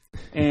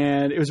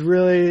 And it was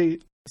really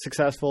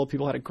successful.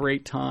 People had a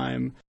great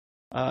time.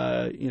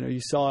 You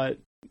saw it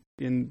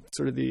in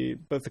sort of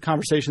both the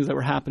conversations that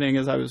were happening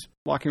as I was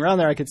walking around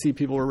there. I could see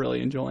people were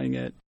really enjoying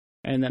it.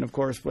 And then, of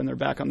course, when they're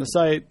back on the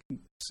site,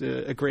 it's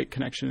a great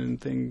connection and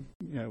thing,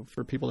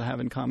 for people to have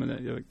in common,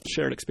 a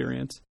shared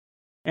experience.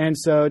 And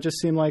so it just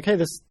seemed like, hey,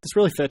 this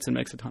really fits and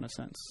makes a ton of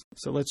sense.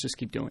 So let's just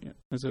keep doing it.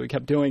 And so we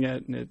kept doing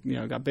it, and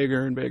it got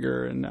bigger and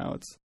bigger, and now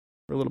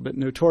we're a little bit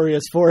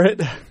notorious for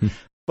it.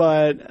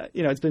 But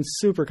it's been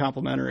super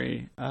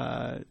complementary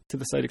to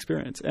the site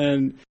experience.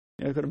 And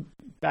kind of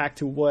back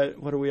to what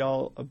are we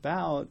all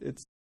about?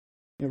 It's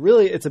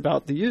really it's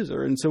about the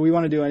user, and so we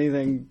want to do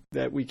anything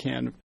that we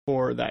can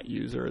for that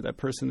user, that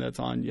person that's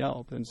on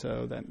Yelp. And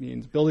so that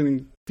means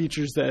building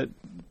features that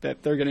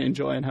they're going to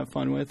enjoy and have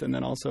fun with, and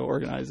then also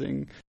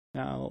organizing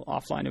now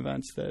offline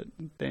events that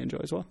they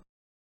enjoy as well.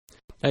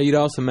 Now, you'd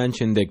also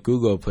mentioned that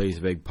Google plays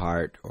a big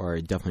part, or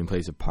definitely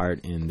plays a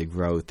part in the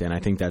growth, and I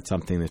think that's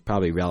something that's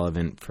probably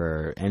relevant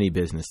for any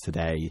business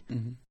today.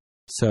 Mm-hmm.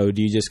 So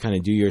do you just kind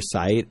of do your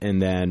site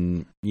and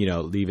then,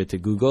 leave it to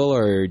Google,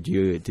 or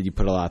did you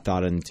put a lot of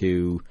thought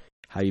into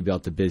how you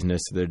built the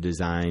business, the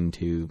design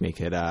to make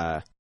it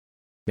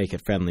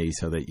friendly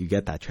so that you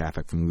get that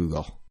traffic from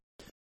Google?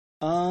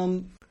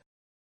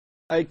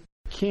 I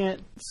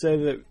can't say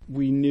that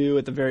we knew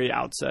at the very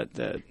outset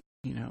that,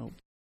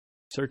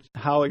 search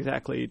how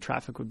exactly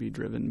traffic would be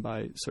driven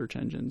by search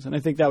engines. And I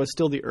think that was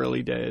still the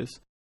early days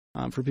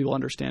for people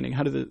understanding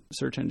how do the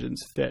search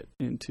engines fit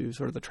into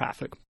sort of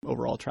the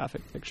overall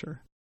traffic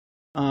picture.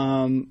 We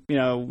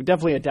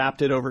definitely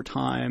adapted over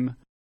time.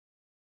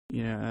 We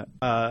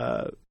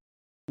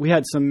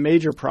had some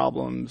major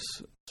problems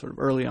sort of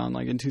early on,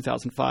 like in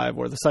 2005,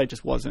 where the site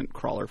just wasn't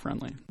crawler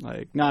friendly.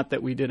 Like, not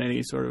that we did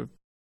any sort of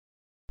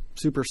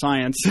super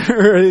science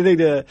or anything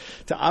to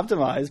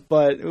optimize,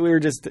 but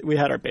we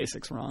had our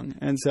basics wrong.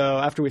 And so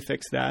after we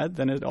fixed that,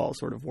 then it all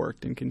sort of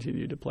worked and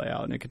continued to play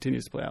out, and it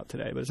continues to play out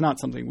today. But it's not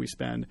something we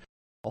spend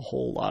a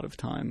whole lot of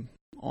time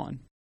on.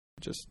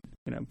 Just,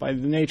 by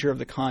the nature of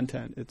the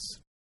content, it's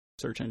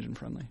search engine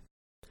friendly.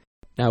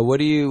 Now, what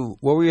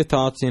were your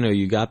thoughts?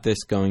 You got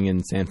this going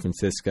in San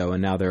Francisco,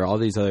 and now there are all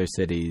these other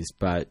cities,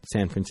 but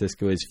San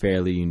Francisco is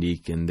fairly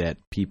unique in that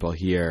people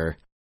here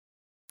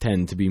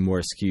tend to be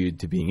more skewed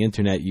to being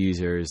internet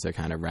users. They're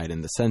kind of right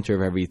in the center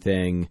of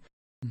everything.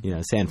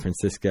 San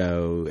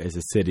Francisco as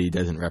a city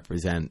doesn't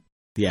represent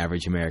the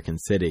average American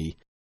city.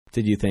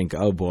 Did you think,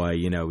 oh boy,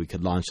 we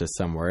could launch this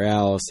somewhere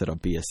else? It'll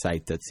be a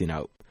site that's,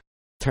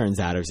 turns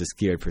out it was just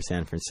geared for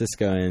San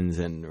Franciscoans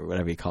and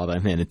whatever you call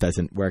them, and it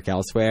doesn't work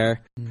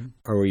elsewhere? Mm-hmm.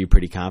 Or were you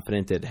pretty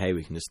confident that, hey,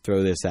 we can just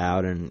throw this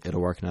out and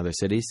it'll work in other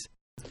cities?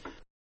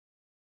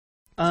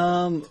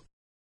 I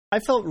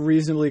felt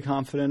reasonably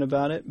confident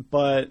about it,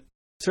 but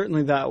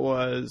certainly that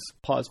was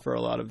pause for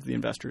a lot of the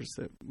investors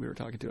that we were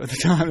talking to at the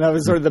time. That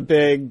was sort of the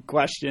big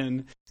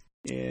question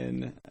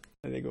in,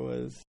 I think it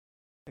was,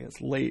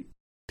 late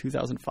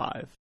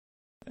 2005.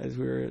 As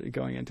we were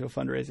going into a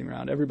fundraising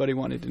round, everybody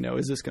wanted to know,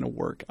 is this going to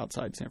work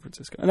outside San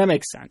Francisco? And that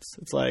makes sense.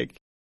 It's like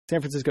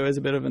San Francisco is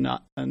a bit of an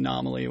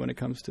anomaly when it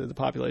comes to the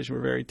population.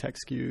 We're very tech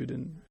skewed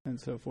and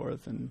so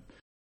forth and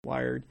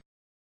wired.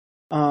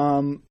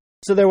 So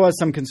there was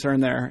some concern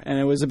there, and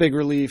it was a big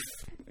relief,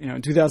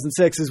 in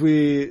 2006 as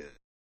we,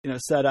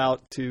 set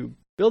out to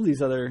build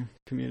these other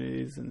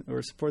communities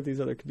or support these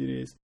other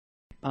communities.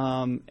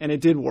 And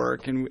it did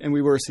work, and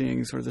we were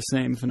seeing sort of the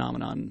same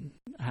phenomenon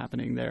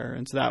happening there.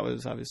 And so that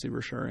was obviously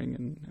reassuring,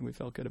 and we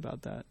felt good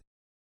about that.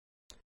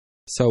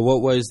 So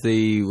what was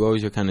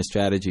your kind of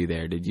strategy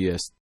there? Did you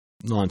just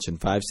launch in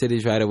 5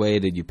 cities right away?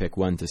 Did you pick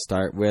one to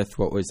start with?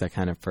 What was that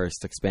kind of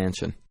first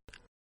expansion?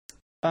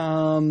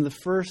 The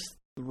first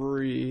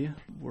 3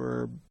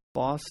 were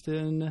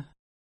Boston,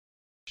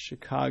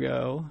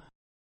 Chicago,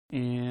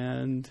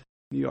 and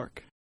New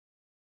York.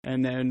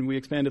 And then we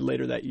expanded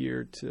later that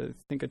year to, I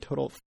think, a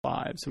total of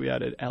 5. So we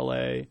added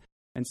LA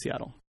and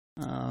Seattle.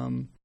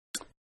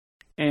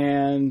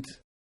 And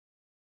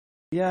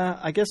yeah,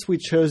 I guess we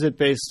chose it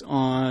based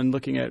on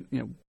looking at,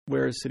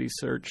 where is City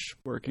Search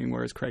working,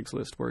 where is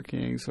Craigslist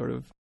working, sort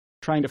of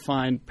trying to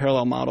find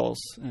parallel models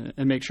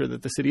and make sure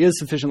that the city is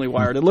sufficiently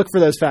wired, and look for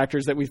those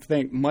factors that we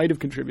think might have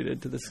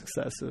contributed to the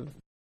success of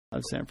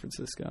San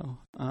Francisco.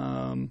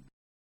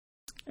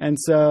 And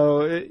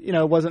so,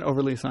 it wasn't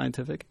overly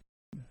scientific,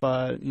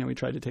 but, we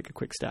tried to take a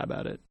quick stab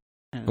at it.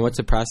 And what's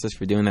the process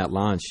for doing that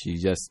launch? You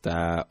just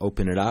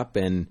open it up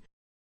and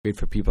wait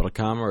for people to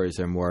come, or is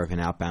there more of an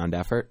outbound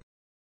effort?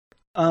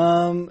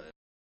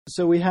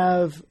 So we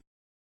have,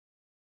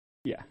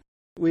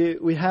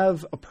 we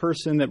have a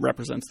person that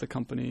represents the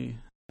company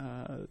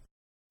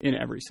in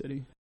every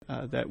city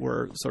that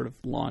we're sort of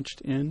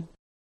launched in.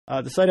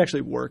 The site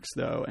actually works,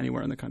 though,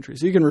 anywhere in the country.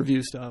 So you can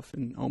review stuff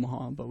in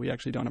Omaha, but we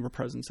actually don't have a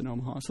presence in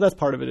Omaha. So that's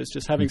part of it, is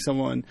just having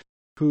someone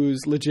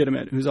who's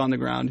legitimate, who's on the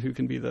ground, who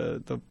can be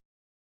the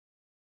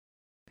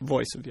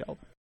voice of Yelp.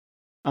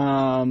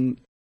 And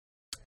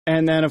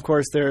then, of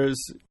course,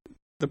 there's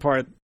the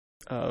part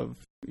of,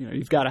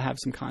 you've got to have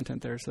some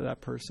content there, so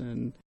that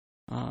person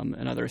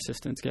and other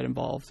assistants get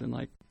involved in,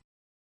 like,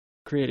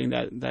 creating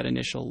that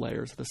initial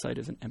layer so the site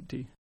isn't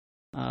empty.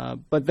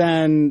 But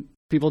then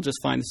people just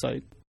find the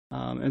site,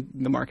 and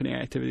the marketing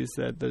activities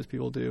that those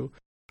people do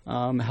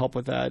help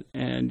with that,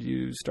 and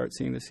you start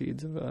seeing the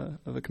seeds of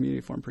a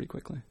community form pretty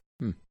quickly.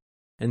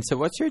 And so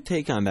what's your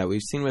take on that?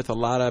 We've seen with a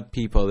lot of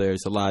people,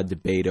 there's a lot of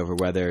debate over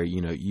whether,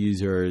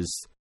 users,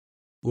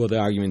 well, the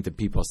argument that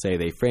people say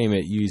they frame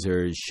it,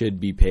 users should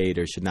be paid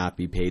or should not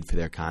be paid for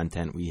their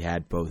content. We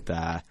had both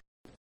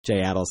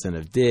Jay Adelson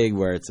of Dig,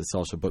 where it's a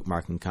social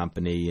bookmarking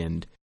company,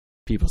 and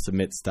people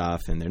submit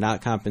stuff and they're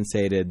not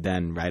compensated.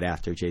 Then right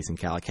after, Jason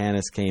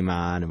Calacanis came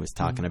on and was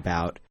talking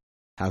about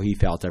how he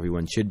felt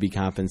everyone should be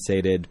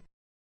compensated.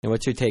 And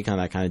what's your take on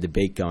that kind of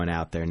debate going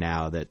out there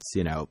now that's,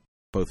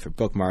 both for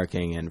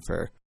bookmarking and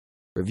for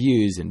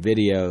reviews and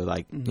video?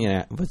 What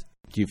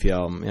do you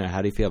feel,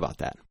 how do you feel about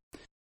that?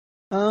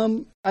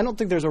 I don't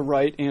think there's a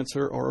right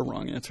answer or a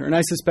wrong answer. And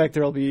I suspect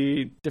there'll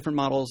be different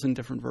models in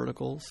different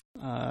verticals.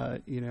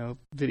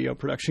 Video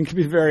production can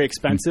be very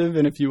expensive.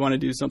 And if you want to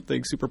do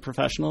something super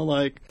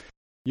professional,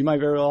 you might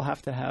very well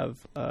have to have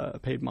a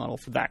paid model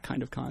for that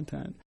kind of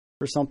content.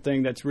 For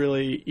something that's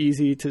really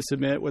easy to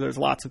submit, where there's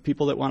lots of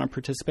people that want to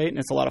participate and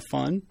it's a lot of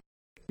fun,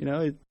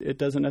 it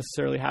doesn't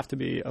necessarily have to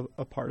be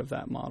a part of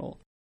that model.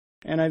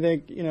 And I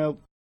think,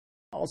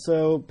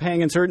 also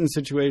paying in certain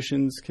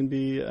situations can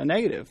be a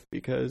negative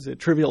because it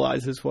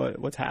trivializes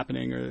what's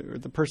happening, or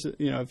the person,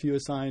 if you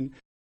assign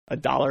a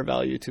dollar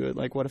value to it,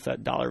 what if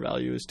that dollar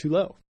value is too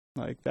low?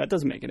 That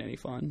doesn't make it any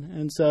fun.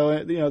 And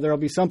so, there'll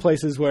be some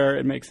places where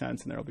it makes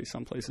sense and there'll be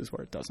some places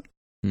where it doesn't.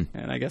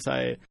 And I guess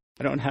I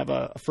don't have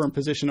a firm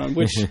position on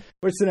which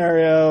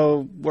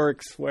scenario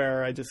works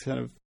where. I just kind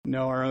of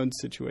know our own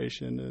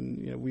situation,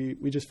 and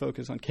we just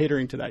focus on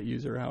catering to that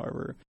user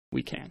however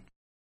we can.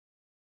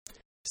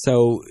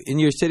 So in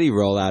your city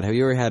rollout, have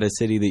you ever had a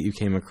city that you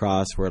came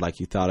across where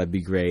you thought it'd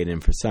be great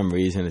and for some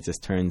reason it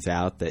just turns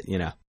out that,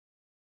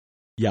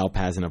 Yelp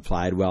hasn't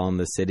applied well in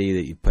the city,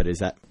 that you put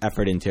his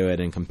effort into it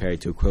and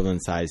compared to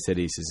equivalent sized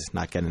cities is just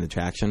not getting the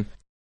traction?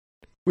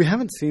 We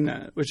haven't seen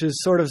that, which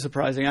is sort of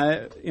surprising.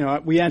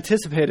 We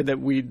anticipated that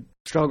we'd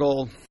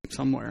struggle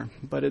somewhere,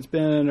 but it's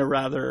been a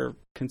rather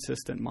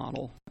consistent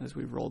model as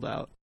we've rolled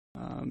out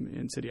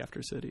in city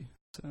after city.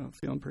 So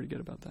feeling pretty good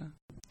about that.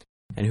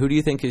 And who do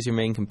you think is your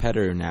main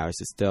competitor now? Is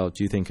it still,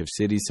 do you think of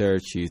City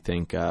Search? Do you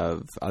think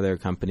of other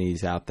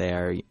companies out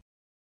there?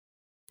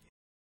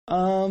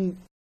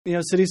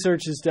 City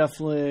Search is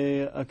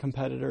definitely a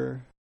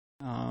competitor.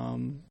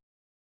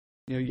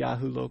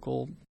 Yahoo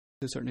Local,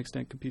 to a certain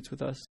extent, competes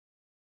with us.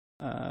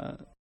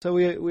 So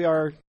we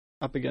are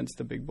up against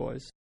the big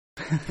boys,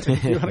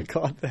 if you want to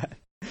call it that.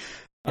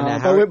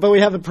 But we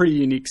have a pretty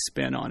unique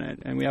spin on it,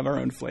 and we have our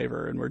own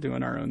flavor, and we're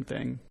doing our own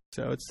thing.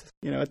 So it's,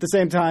 at the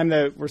same time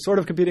that we're sort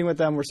of competing with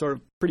them, we're sort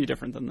of pretty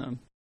different than them.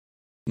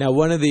 Now,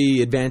 one of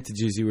the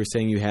advantages you were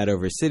saying you had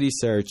over City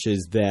Search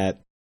is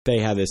that they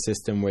have a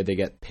system where they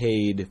get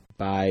paid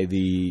by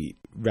the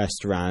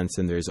restaurants,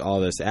 and there's all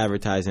this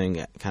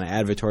advertising, kind of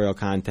advertorial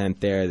content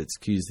there that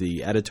skews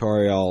the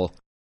editorial.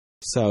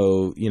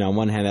 So, on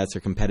one hand, that's a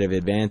competitive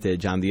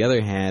advantage. On the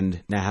other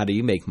hand, now how do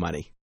you make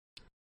money?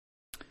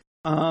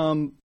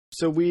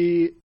 So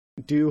we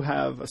do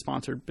have a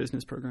sponsored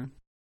business program.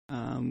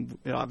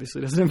 It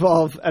obviously doesn't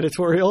involve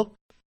editorial,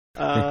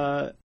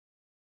 but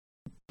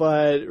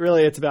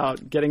really it's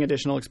about getting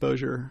additional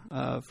exposure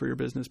for your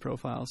business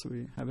profile. So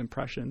we have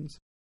impressions.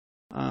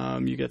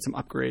 You get some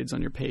upgrades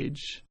on your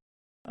page.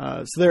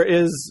 So there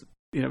is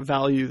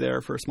value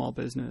there for a small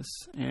business,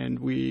 and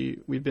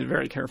we've been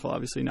very careful,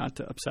 obviously, not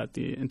to upset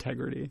the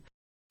integrity.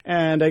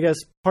 And I guess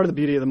part of the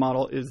beauty of the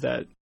model is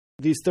that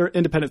these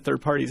independent third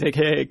parties,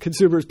 aka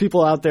consumers,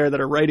 people out there that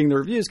are writing the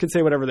reviews, can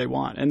say whatever they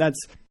want, and that's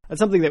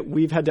something that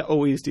we've had to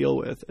always deal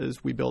with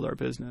as we build our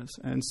business.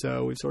 And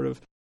so we sort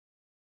of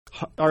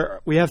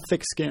we have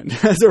thick skin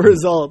as a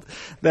result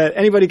that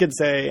anybody can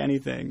say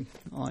anything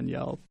on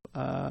Yelp,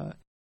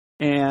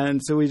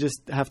 and so we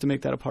just have to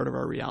make that a part of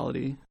our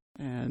reality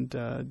and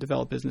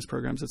develop business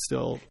programs that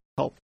still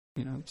help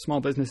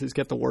small businesses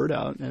get the word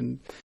out and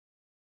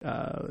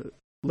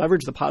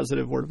leverage the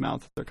positive word of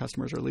mouth that their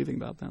customers are leaving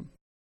about them.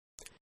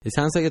 It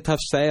sounds like a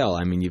tough sale.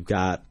 I mean, you've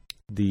got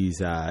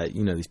these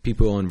these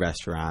people in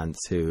restaurants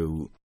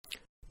who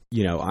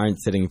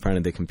aren't sitting in front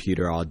of the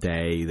computer all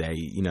day.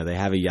 They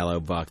have a yellow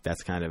book.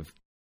 That's kind of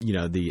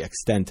the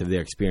extent of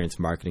their experience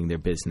marketing their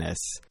business.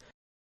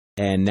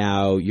 And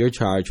now you're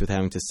charged with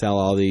having to sell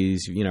all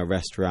these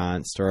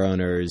restaurant store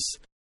owners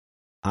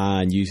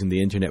on using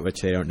the internet,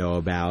 which they don't know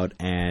about,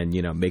 and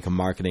make a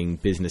marketing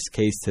business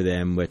case to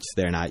them, which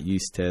they're not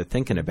used to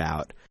thinking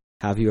about.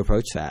 How have you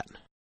approached that?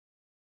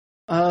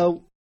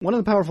 One of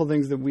the powerful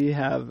things that we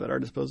have at our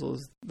disposal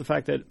is the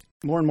fact that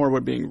more and more we're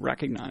being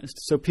recognized.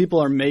 So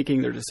people are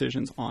making their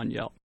decisions on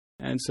Yelp.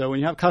 And so when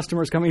you have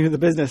customers coming into the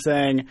business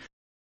saying,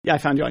 yeah, I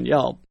found you on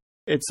Yelp,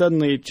 it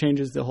suddenly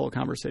changes the whole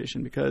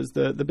conversation because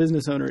the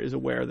business owner is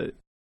aware that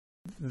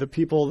the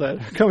people that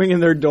are coming in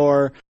their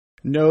door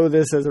know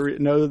this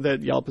know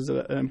that Yelp is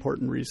an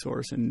important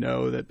resource and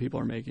know that people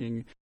are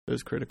making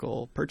those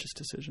critical purchase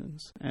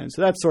decisions. And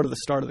so that's sort of the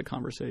start of the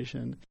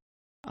conversation.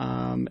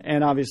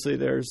 And obviously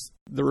there's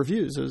the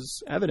reviews as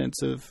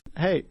evidence of,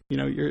 hey,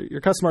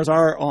 your customers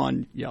are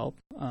on Yelp.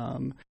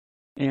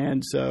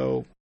 And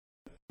so,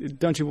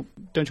 don't you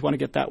want to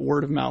get that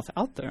word of mouth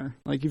out there?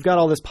 Like, you've got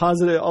all these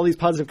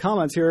positive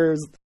comments here.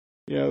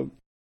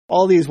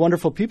 All these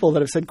wonderful people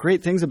that have said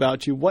great things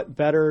about you. What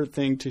better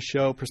thing to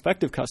show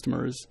prospective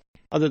customers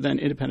other than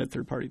independent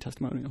third-party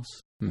testimonials?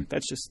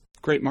 That's just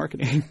great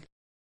marketing.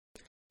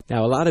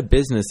 Now, a lot of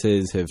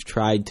businesses have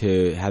tried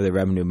to have the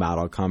revenue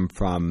model come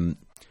from,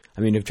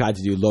 have tried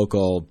to do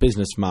local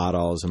business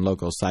models and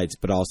local sites,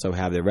 but also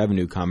have their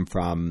revenue come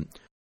from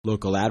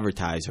local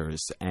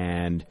advertisers.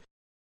 And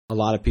a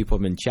lot of people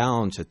have been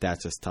challenged that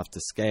that's just tough to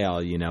scale,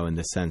 in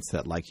the sense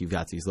that, like, you've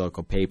got these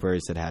local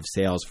papers that have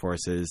sales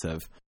forces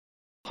of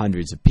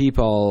hundreds of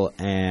people.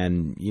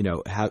 And,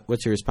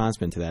 what's your response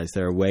been to that? Is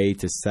there a way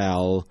to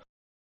sell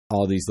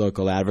all these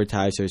local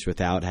advertisers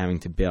without having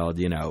to build,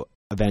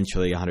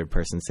 eventually a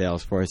 100-person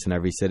sales force in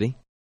every city?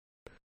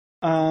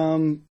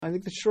 I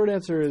think the short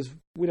answer is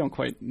we don't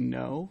quite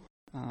know.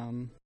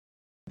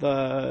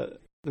 The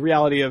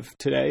reality of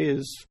today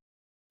is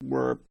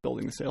we're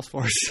building the sales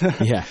force.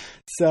 Yeah.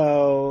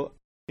 So,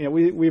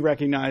 we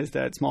recognize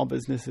that small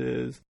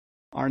businesses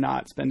are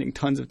not spending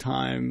tons of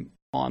time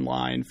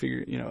online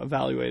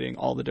evaluating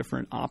all the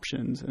different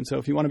options. And so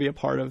if you want to be a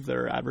part of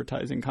their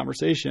advertising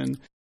conversation,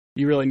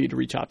 you really need to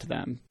reach out to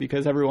them,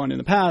 because everyone in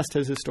the past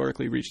has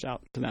historically reached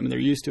out to them and they're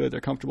used to it, they're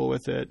comfortable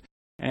with it,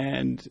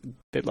 and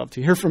they'd love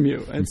to hear from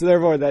you. And so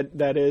therefore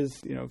that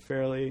is,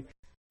 fairly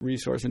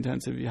resource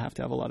intensive. You have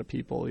to have a lot of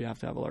people, you have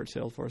to have a large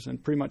sales force,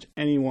 and pretty much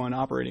anyone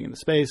operating in the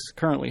space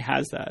currently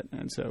has that.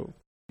 And so,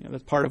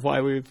 that's part of why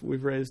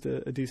we've raised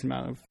a decent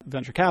amount of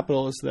venture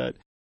capital, is that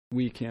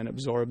we can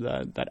absorb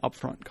that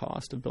upfront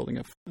cost of building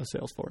a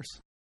sales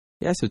force.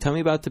 Yeah, so tell me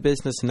about the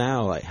business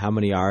now. Like, how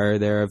many are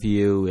there of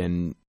you,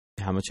 and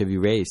how much have you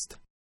raised?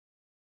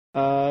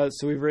 So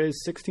we've raised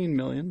 $16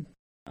 million.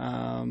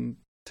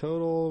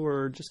 Total,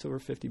 we're just over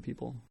 50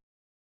 people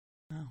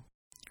now.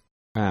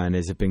 And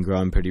has it been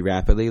growing pretty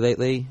rapidly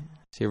lately?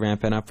 So you're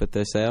ramping up with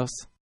the sales?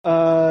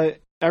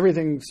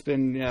 Everything's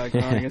been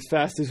growing as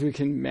fast as we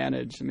can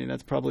manage.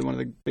 That's probably one of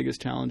the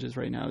biggest challenges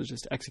right now, is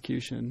just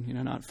execution,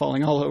 not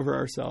falling all over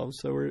ourselves.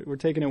 So we're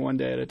taking it one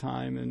day at a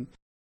time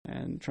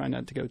and trying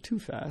not to go too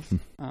fast.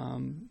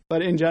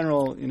 But in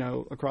general,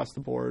 across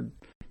the board,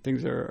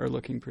 things are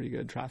looking pretty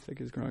good.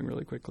 Traffic is growing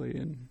really quickly,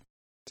 and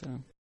so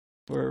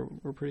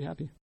we're pretty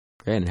happy.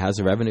 Great. And how's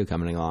the revenue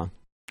coming along?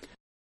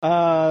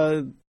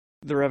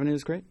 The revenue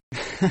is great.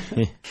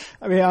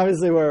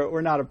 Obviously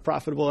we're not a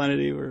profitable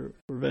entity. We're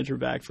venture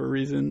backed for a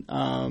reason.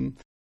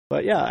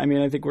 But yeah,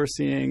 I think we're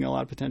seeing a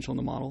lot of potential in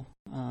the model,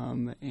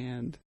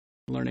 and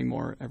learning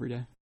more every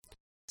day.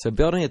 So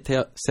building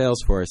a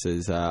sales force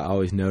is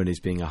always known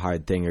as being a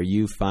hard thing. Are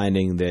you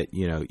finding that,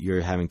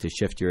 you're having to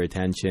shift your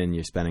attention,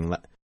 you're spending,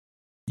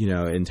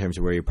 in terms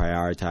of where you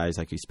prioritize,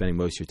 like you're spending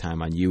most of your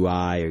time on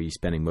UI, or are you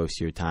spending most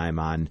of your time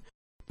on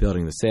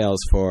building the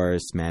sales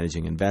force,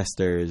 managing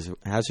investors?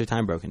 How's your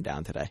time broken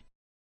down today?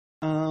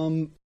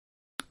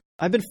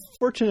 I've been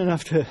fortunate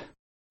enough to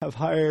have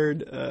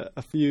hired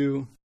a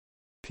few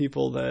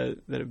people that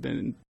have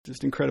been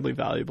just incredibly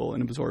valuable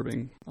in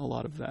absorbing a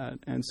lot of that.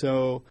 And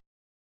so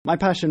my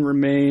passion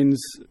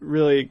remains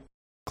really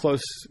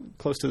close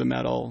to the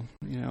metal,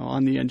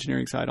 on the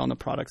engineering side, on the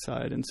product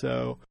side. And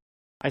so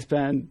I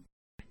spend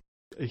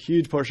a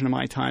huge portion of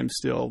my time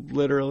still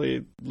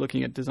literally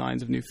looking at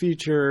designs of new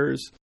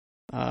features,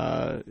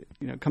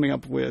 coming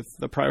up with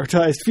the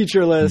prioritized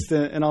feature list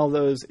and all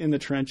those in the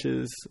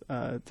trenches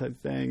type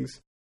things.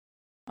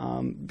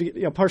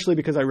 Partially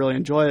because I really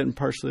enjoy it, and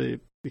partially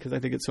because I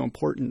think it's so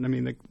important.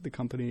 The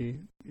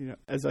company,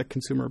 as a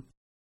consumer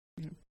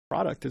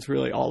product, is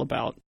really all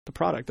about the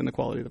product and the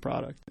quality of the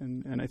product.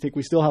 And I think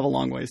we still have a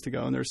long ways to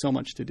go, and there's so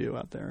much to do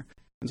out there.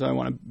 And so I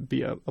want to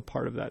be a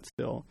part of that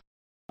still.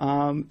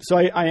 So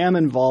I am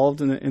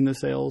involved in the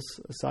sales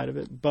side of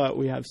it, but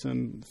we have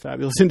some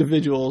fabulous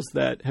individuals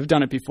that have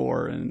done it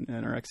before and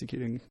are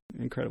executing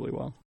incredibly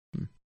well.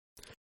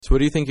 So what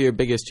do you think are your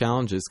biggest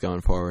challenges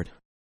going forward?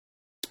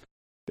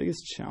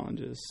 Biggest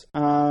challenges.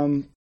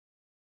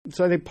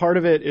 So I think part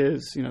of it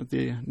is,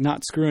 the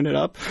not screwing it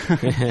up.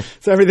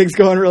 So everything's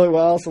going really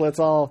well, so let's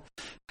all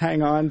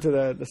hang on to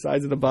the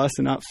sides of the bus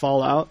and not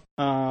fall out.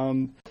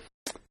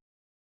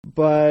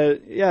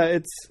 But yeah,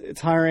 it's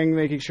hiring,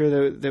 making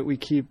sure that we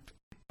keep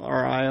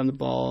our eye on the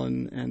ball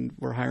and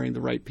we're hiring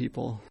the right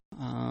people,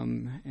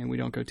 and we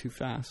don't go too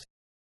fast.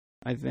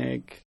 I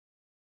think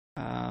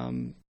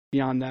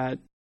beyond that,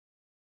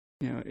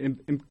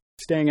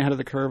 staying ahead of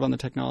the curve on the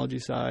technology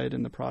side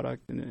and the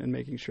product, and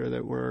making sure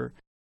that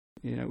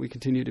we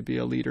continue to be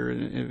a leader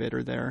and an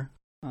innovator there.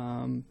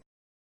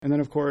 And then,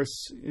 of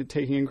course,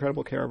 taking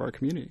incredible care of our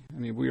community.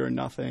 We are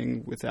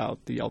nothing without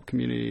the Yelp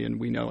community, and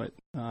we know it.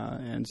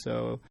 And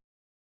so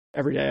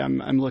every day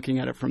I'm looking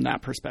at it from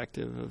that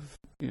perspective of,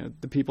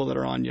 the people that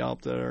are on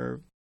Yelp that are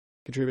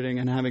contributing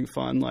and having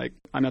fun, like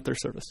I'm at their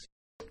service.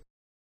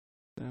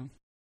 So.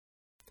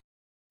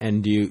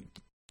 And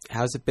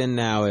how's it been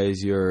now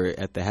as you're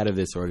at the head of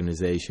this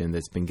organization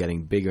that's been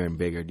getting bigger and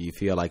bigger? Do you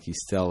feel like you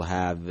still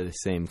have the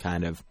same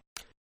kind of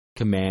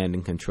command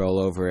and control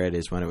over it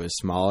as when it was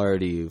smaller? Or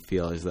do you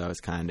feel as though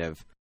it's kind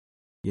of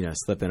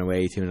slipping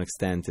away to an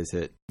extent as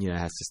it,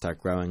 has to start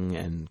growing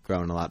and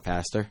growing a lot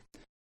faster?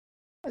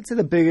 I'd say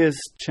the biggest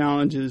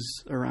challenge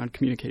is around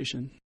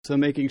communication. So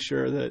making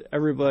sure that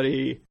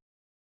everybody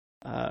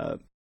has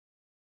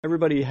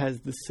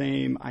the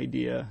same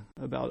idea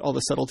about all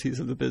the subtleties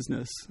of the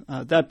business.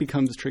 That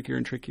becomes trickier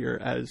and trickier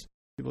as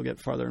people get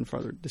farther and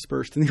farther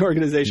dispersed in the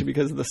organization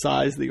because of the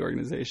size of the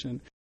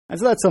organization. And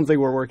so that's something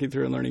we're working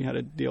through and learning how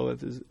to deal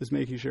with is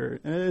making sure,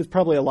 and it's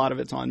probably a lot of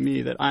it's on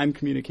me, that I'm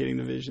communicating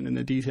the vision and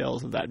the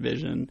details of that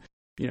vision,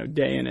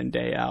 day in and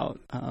day out,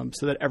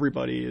 so that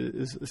everybody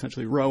is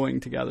essentially rowing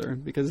together.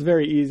 Because it's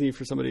very easy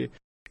for somebody,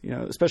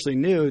 especially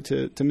new,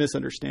 to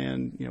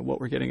misunderstand, what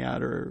we're getting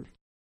at or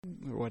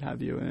what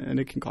have you, and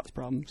it can cause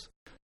problems.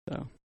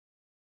 So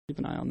keep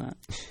an eye on that.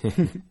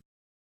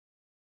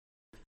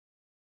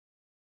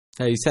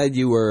 Now, you said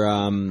you were,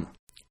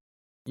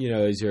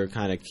 as you're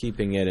kind of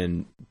keeping it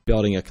and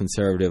building it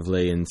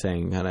conservatively and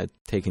saying kind of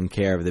taking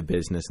care of the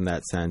business in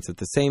that sense. At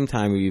the same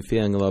time, are you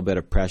feeling a little bit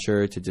of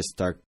pressure to just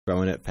start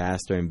growing it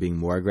faster and being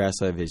more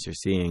aggressive as you're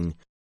seeing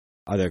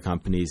other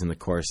companies in the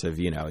course of,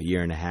 a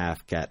year and a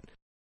half get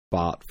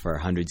bought for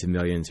hundreds of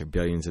millions or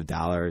billions of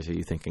dollars? Are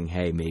you thinking,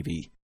 hey,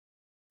 maybe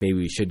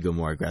we should go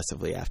more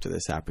aggressively after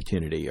this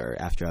opportunity or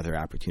after other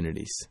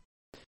opportunities?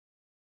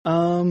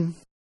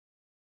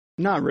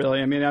 Not really.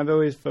 I mean, I've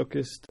always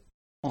focused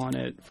on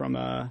it from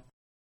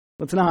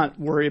let's not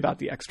worry about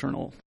the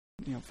external,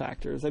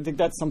 factors. I think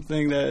that's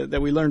something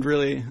that we learned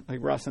really, like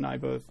Russ and I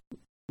both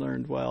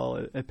learned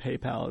well at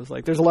PayPal, is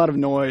like there's a lot of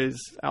noise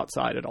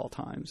outside at all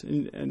times.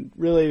 And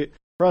really,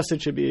 for us,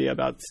 it should be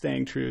about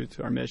staying true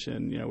to our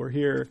mission. We're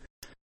here,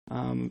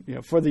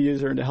 for the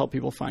user and to help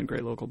people find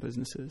great local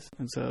businesses.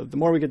 And so the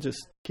more we could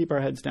just keep our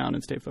heads down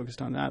and stay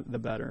focused on that, the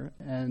better.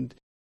 And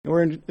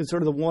we're in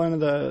sort of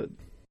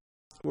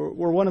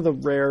we're one of the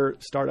rare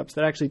startups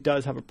that actually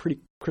does have a pretty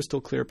crystal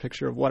clear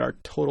picture of what our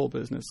total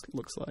business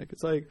looks like.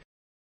 It's like,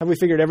 have we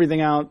figured everything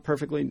out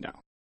perfectly? No.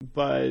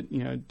 But,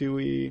 do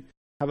we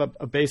have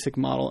a basic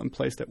model in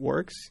place that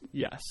works?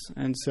 Yes.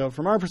 And so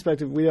from our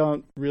perspective, we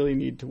don't really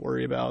need to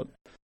worry about,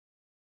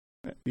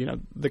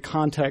 the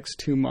context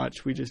too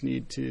much. We just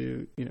need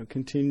to,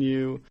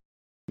 continue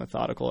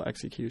methodical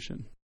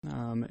execution.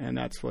 And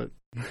that's what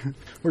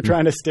we're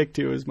trying to stick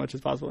to as much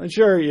as possible. And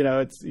sure, you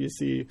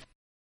see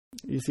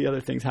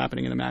other things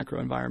happening in the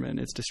macro environment.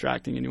 It's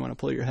distracting, and you want to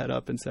pull your head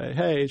up and say,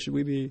 "Hey, should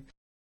we be,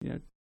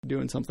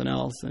 doing something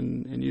else?"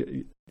 And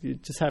you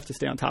just have to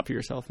stay on top of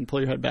yourself and pull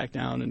your head back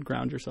down and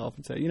ground yourself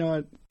and say, "You know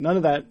what? None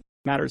of that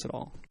matters at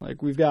all.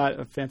 Like, we've got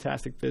a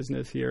fantastic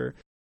business here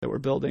that we're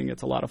building.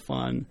 It's a lot of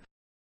fun.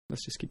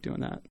 Let's just keep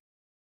doing that."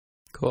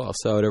 Cool.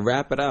 So to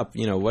wrap it up,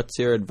 what's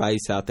your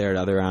advice out there to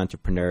other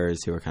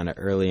entrepreneurs who are kind of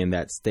early in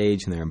that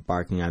stage and they're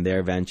embarking on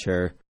their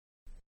venture?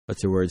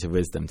 What's your words of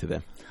wisdom to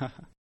them?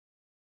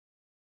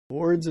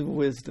 Words of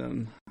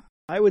wisdom.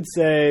 I would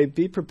say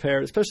be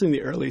prepared, especially in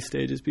the early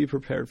stages, be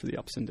prepared for the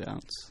ups and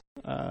downs.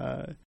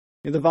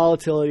 The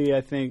volatility, I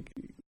think,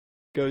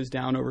 goes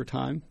down over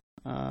time.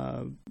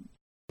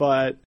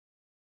 But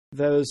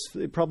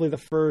probably the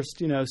first,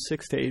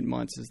 6 to 8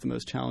 months is the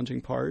most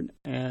challenging part.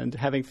 And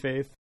having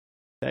faith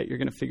that you're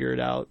going to figure it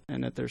out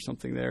and that there's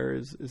something there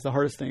is the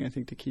hardest thing, I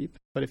think, to keep.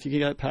 But if you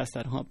get past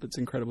that hump, it's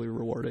incredibly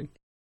rewarding.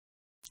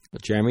 Well,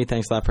 Jeremy,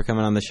 thanks a lot for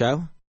coming on the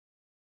show.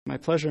 My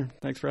pleasure.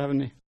 Thanks for having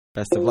me.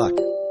 Best of luck.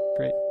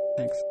 Great.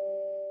 Thanks.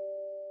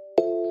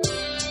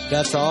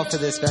 That's all for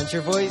this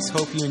Venture Voice.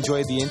 Hope you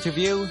enjoyed the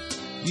interview.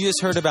 You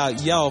just heard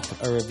about Yelp,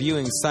 a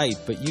reviewing site,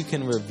 but you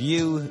can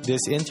review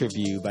this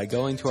interview by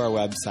going to our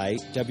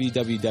website,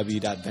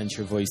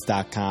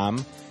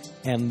 www.venturevoice.com,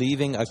 and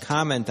leaving a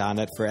comment on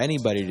it for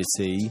anybody to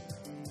see,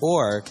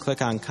 or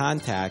click on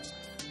Contact,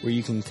 where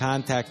you can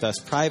contact us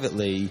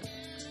privately.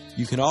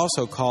 You can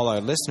also call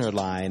our listener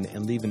line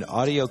and leave an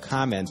audio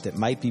comment that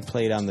might be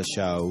played on the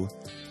show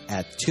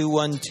at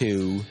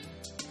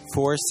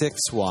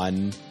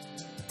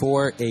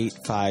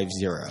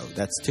 212-461-4850.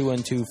 That's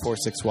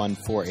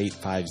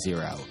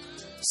 212-461-4850.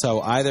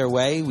 So either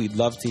way, we'd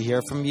love to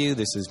hear from you.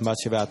 This is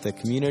much about the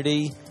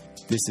community.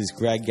 This is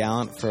Greg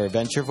Gallant for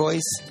Venture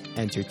Voice,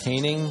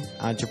 entertaining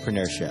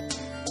entrepreneurship.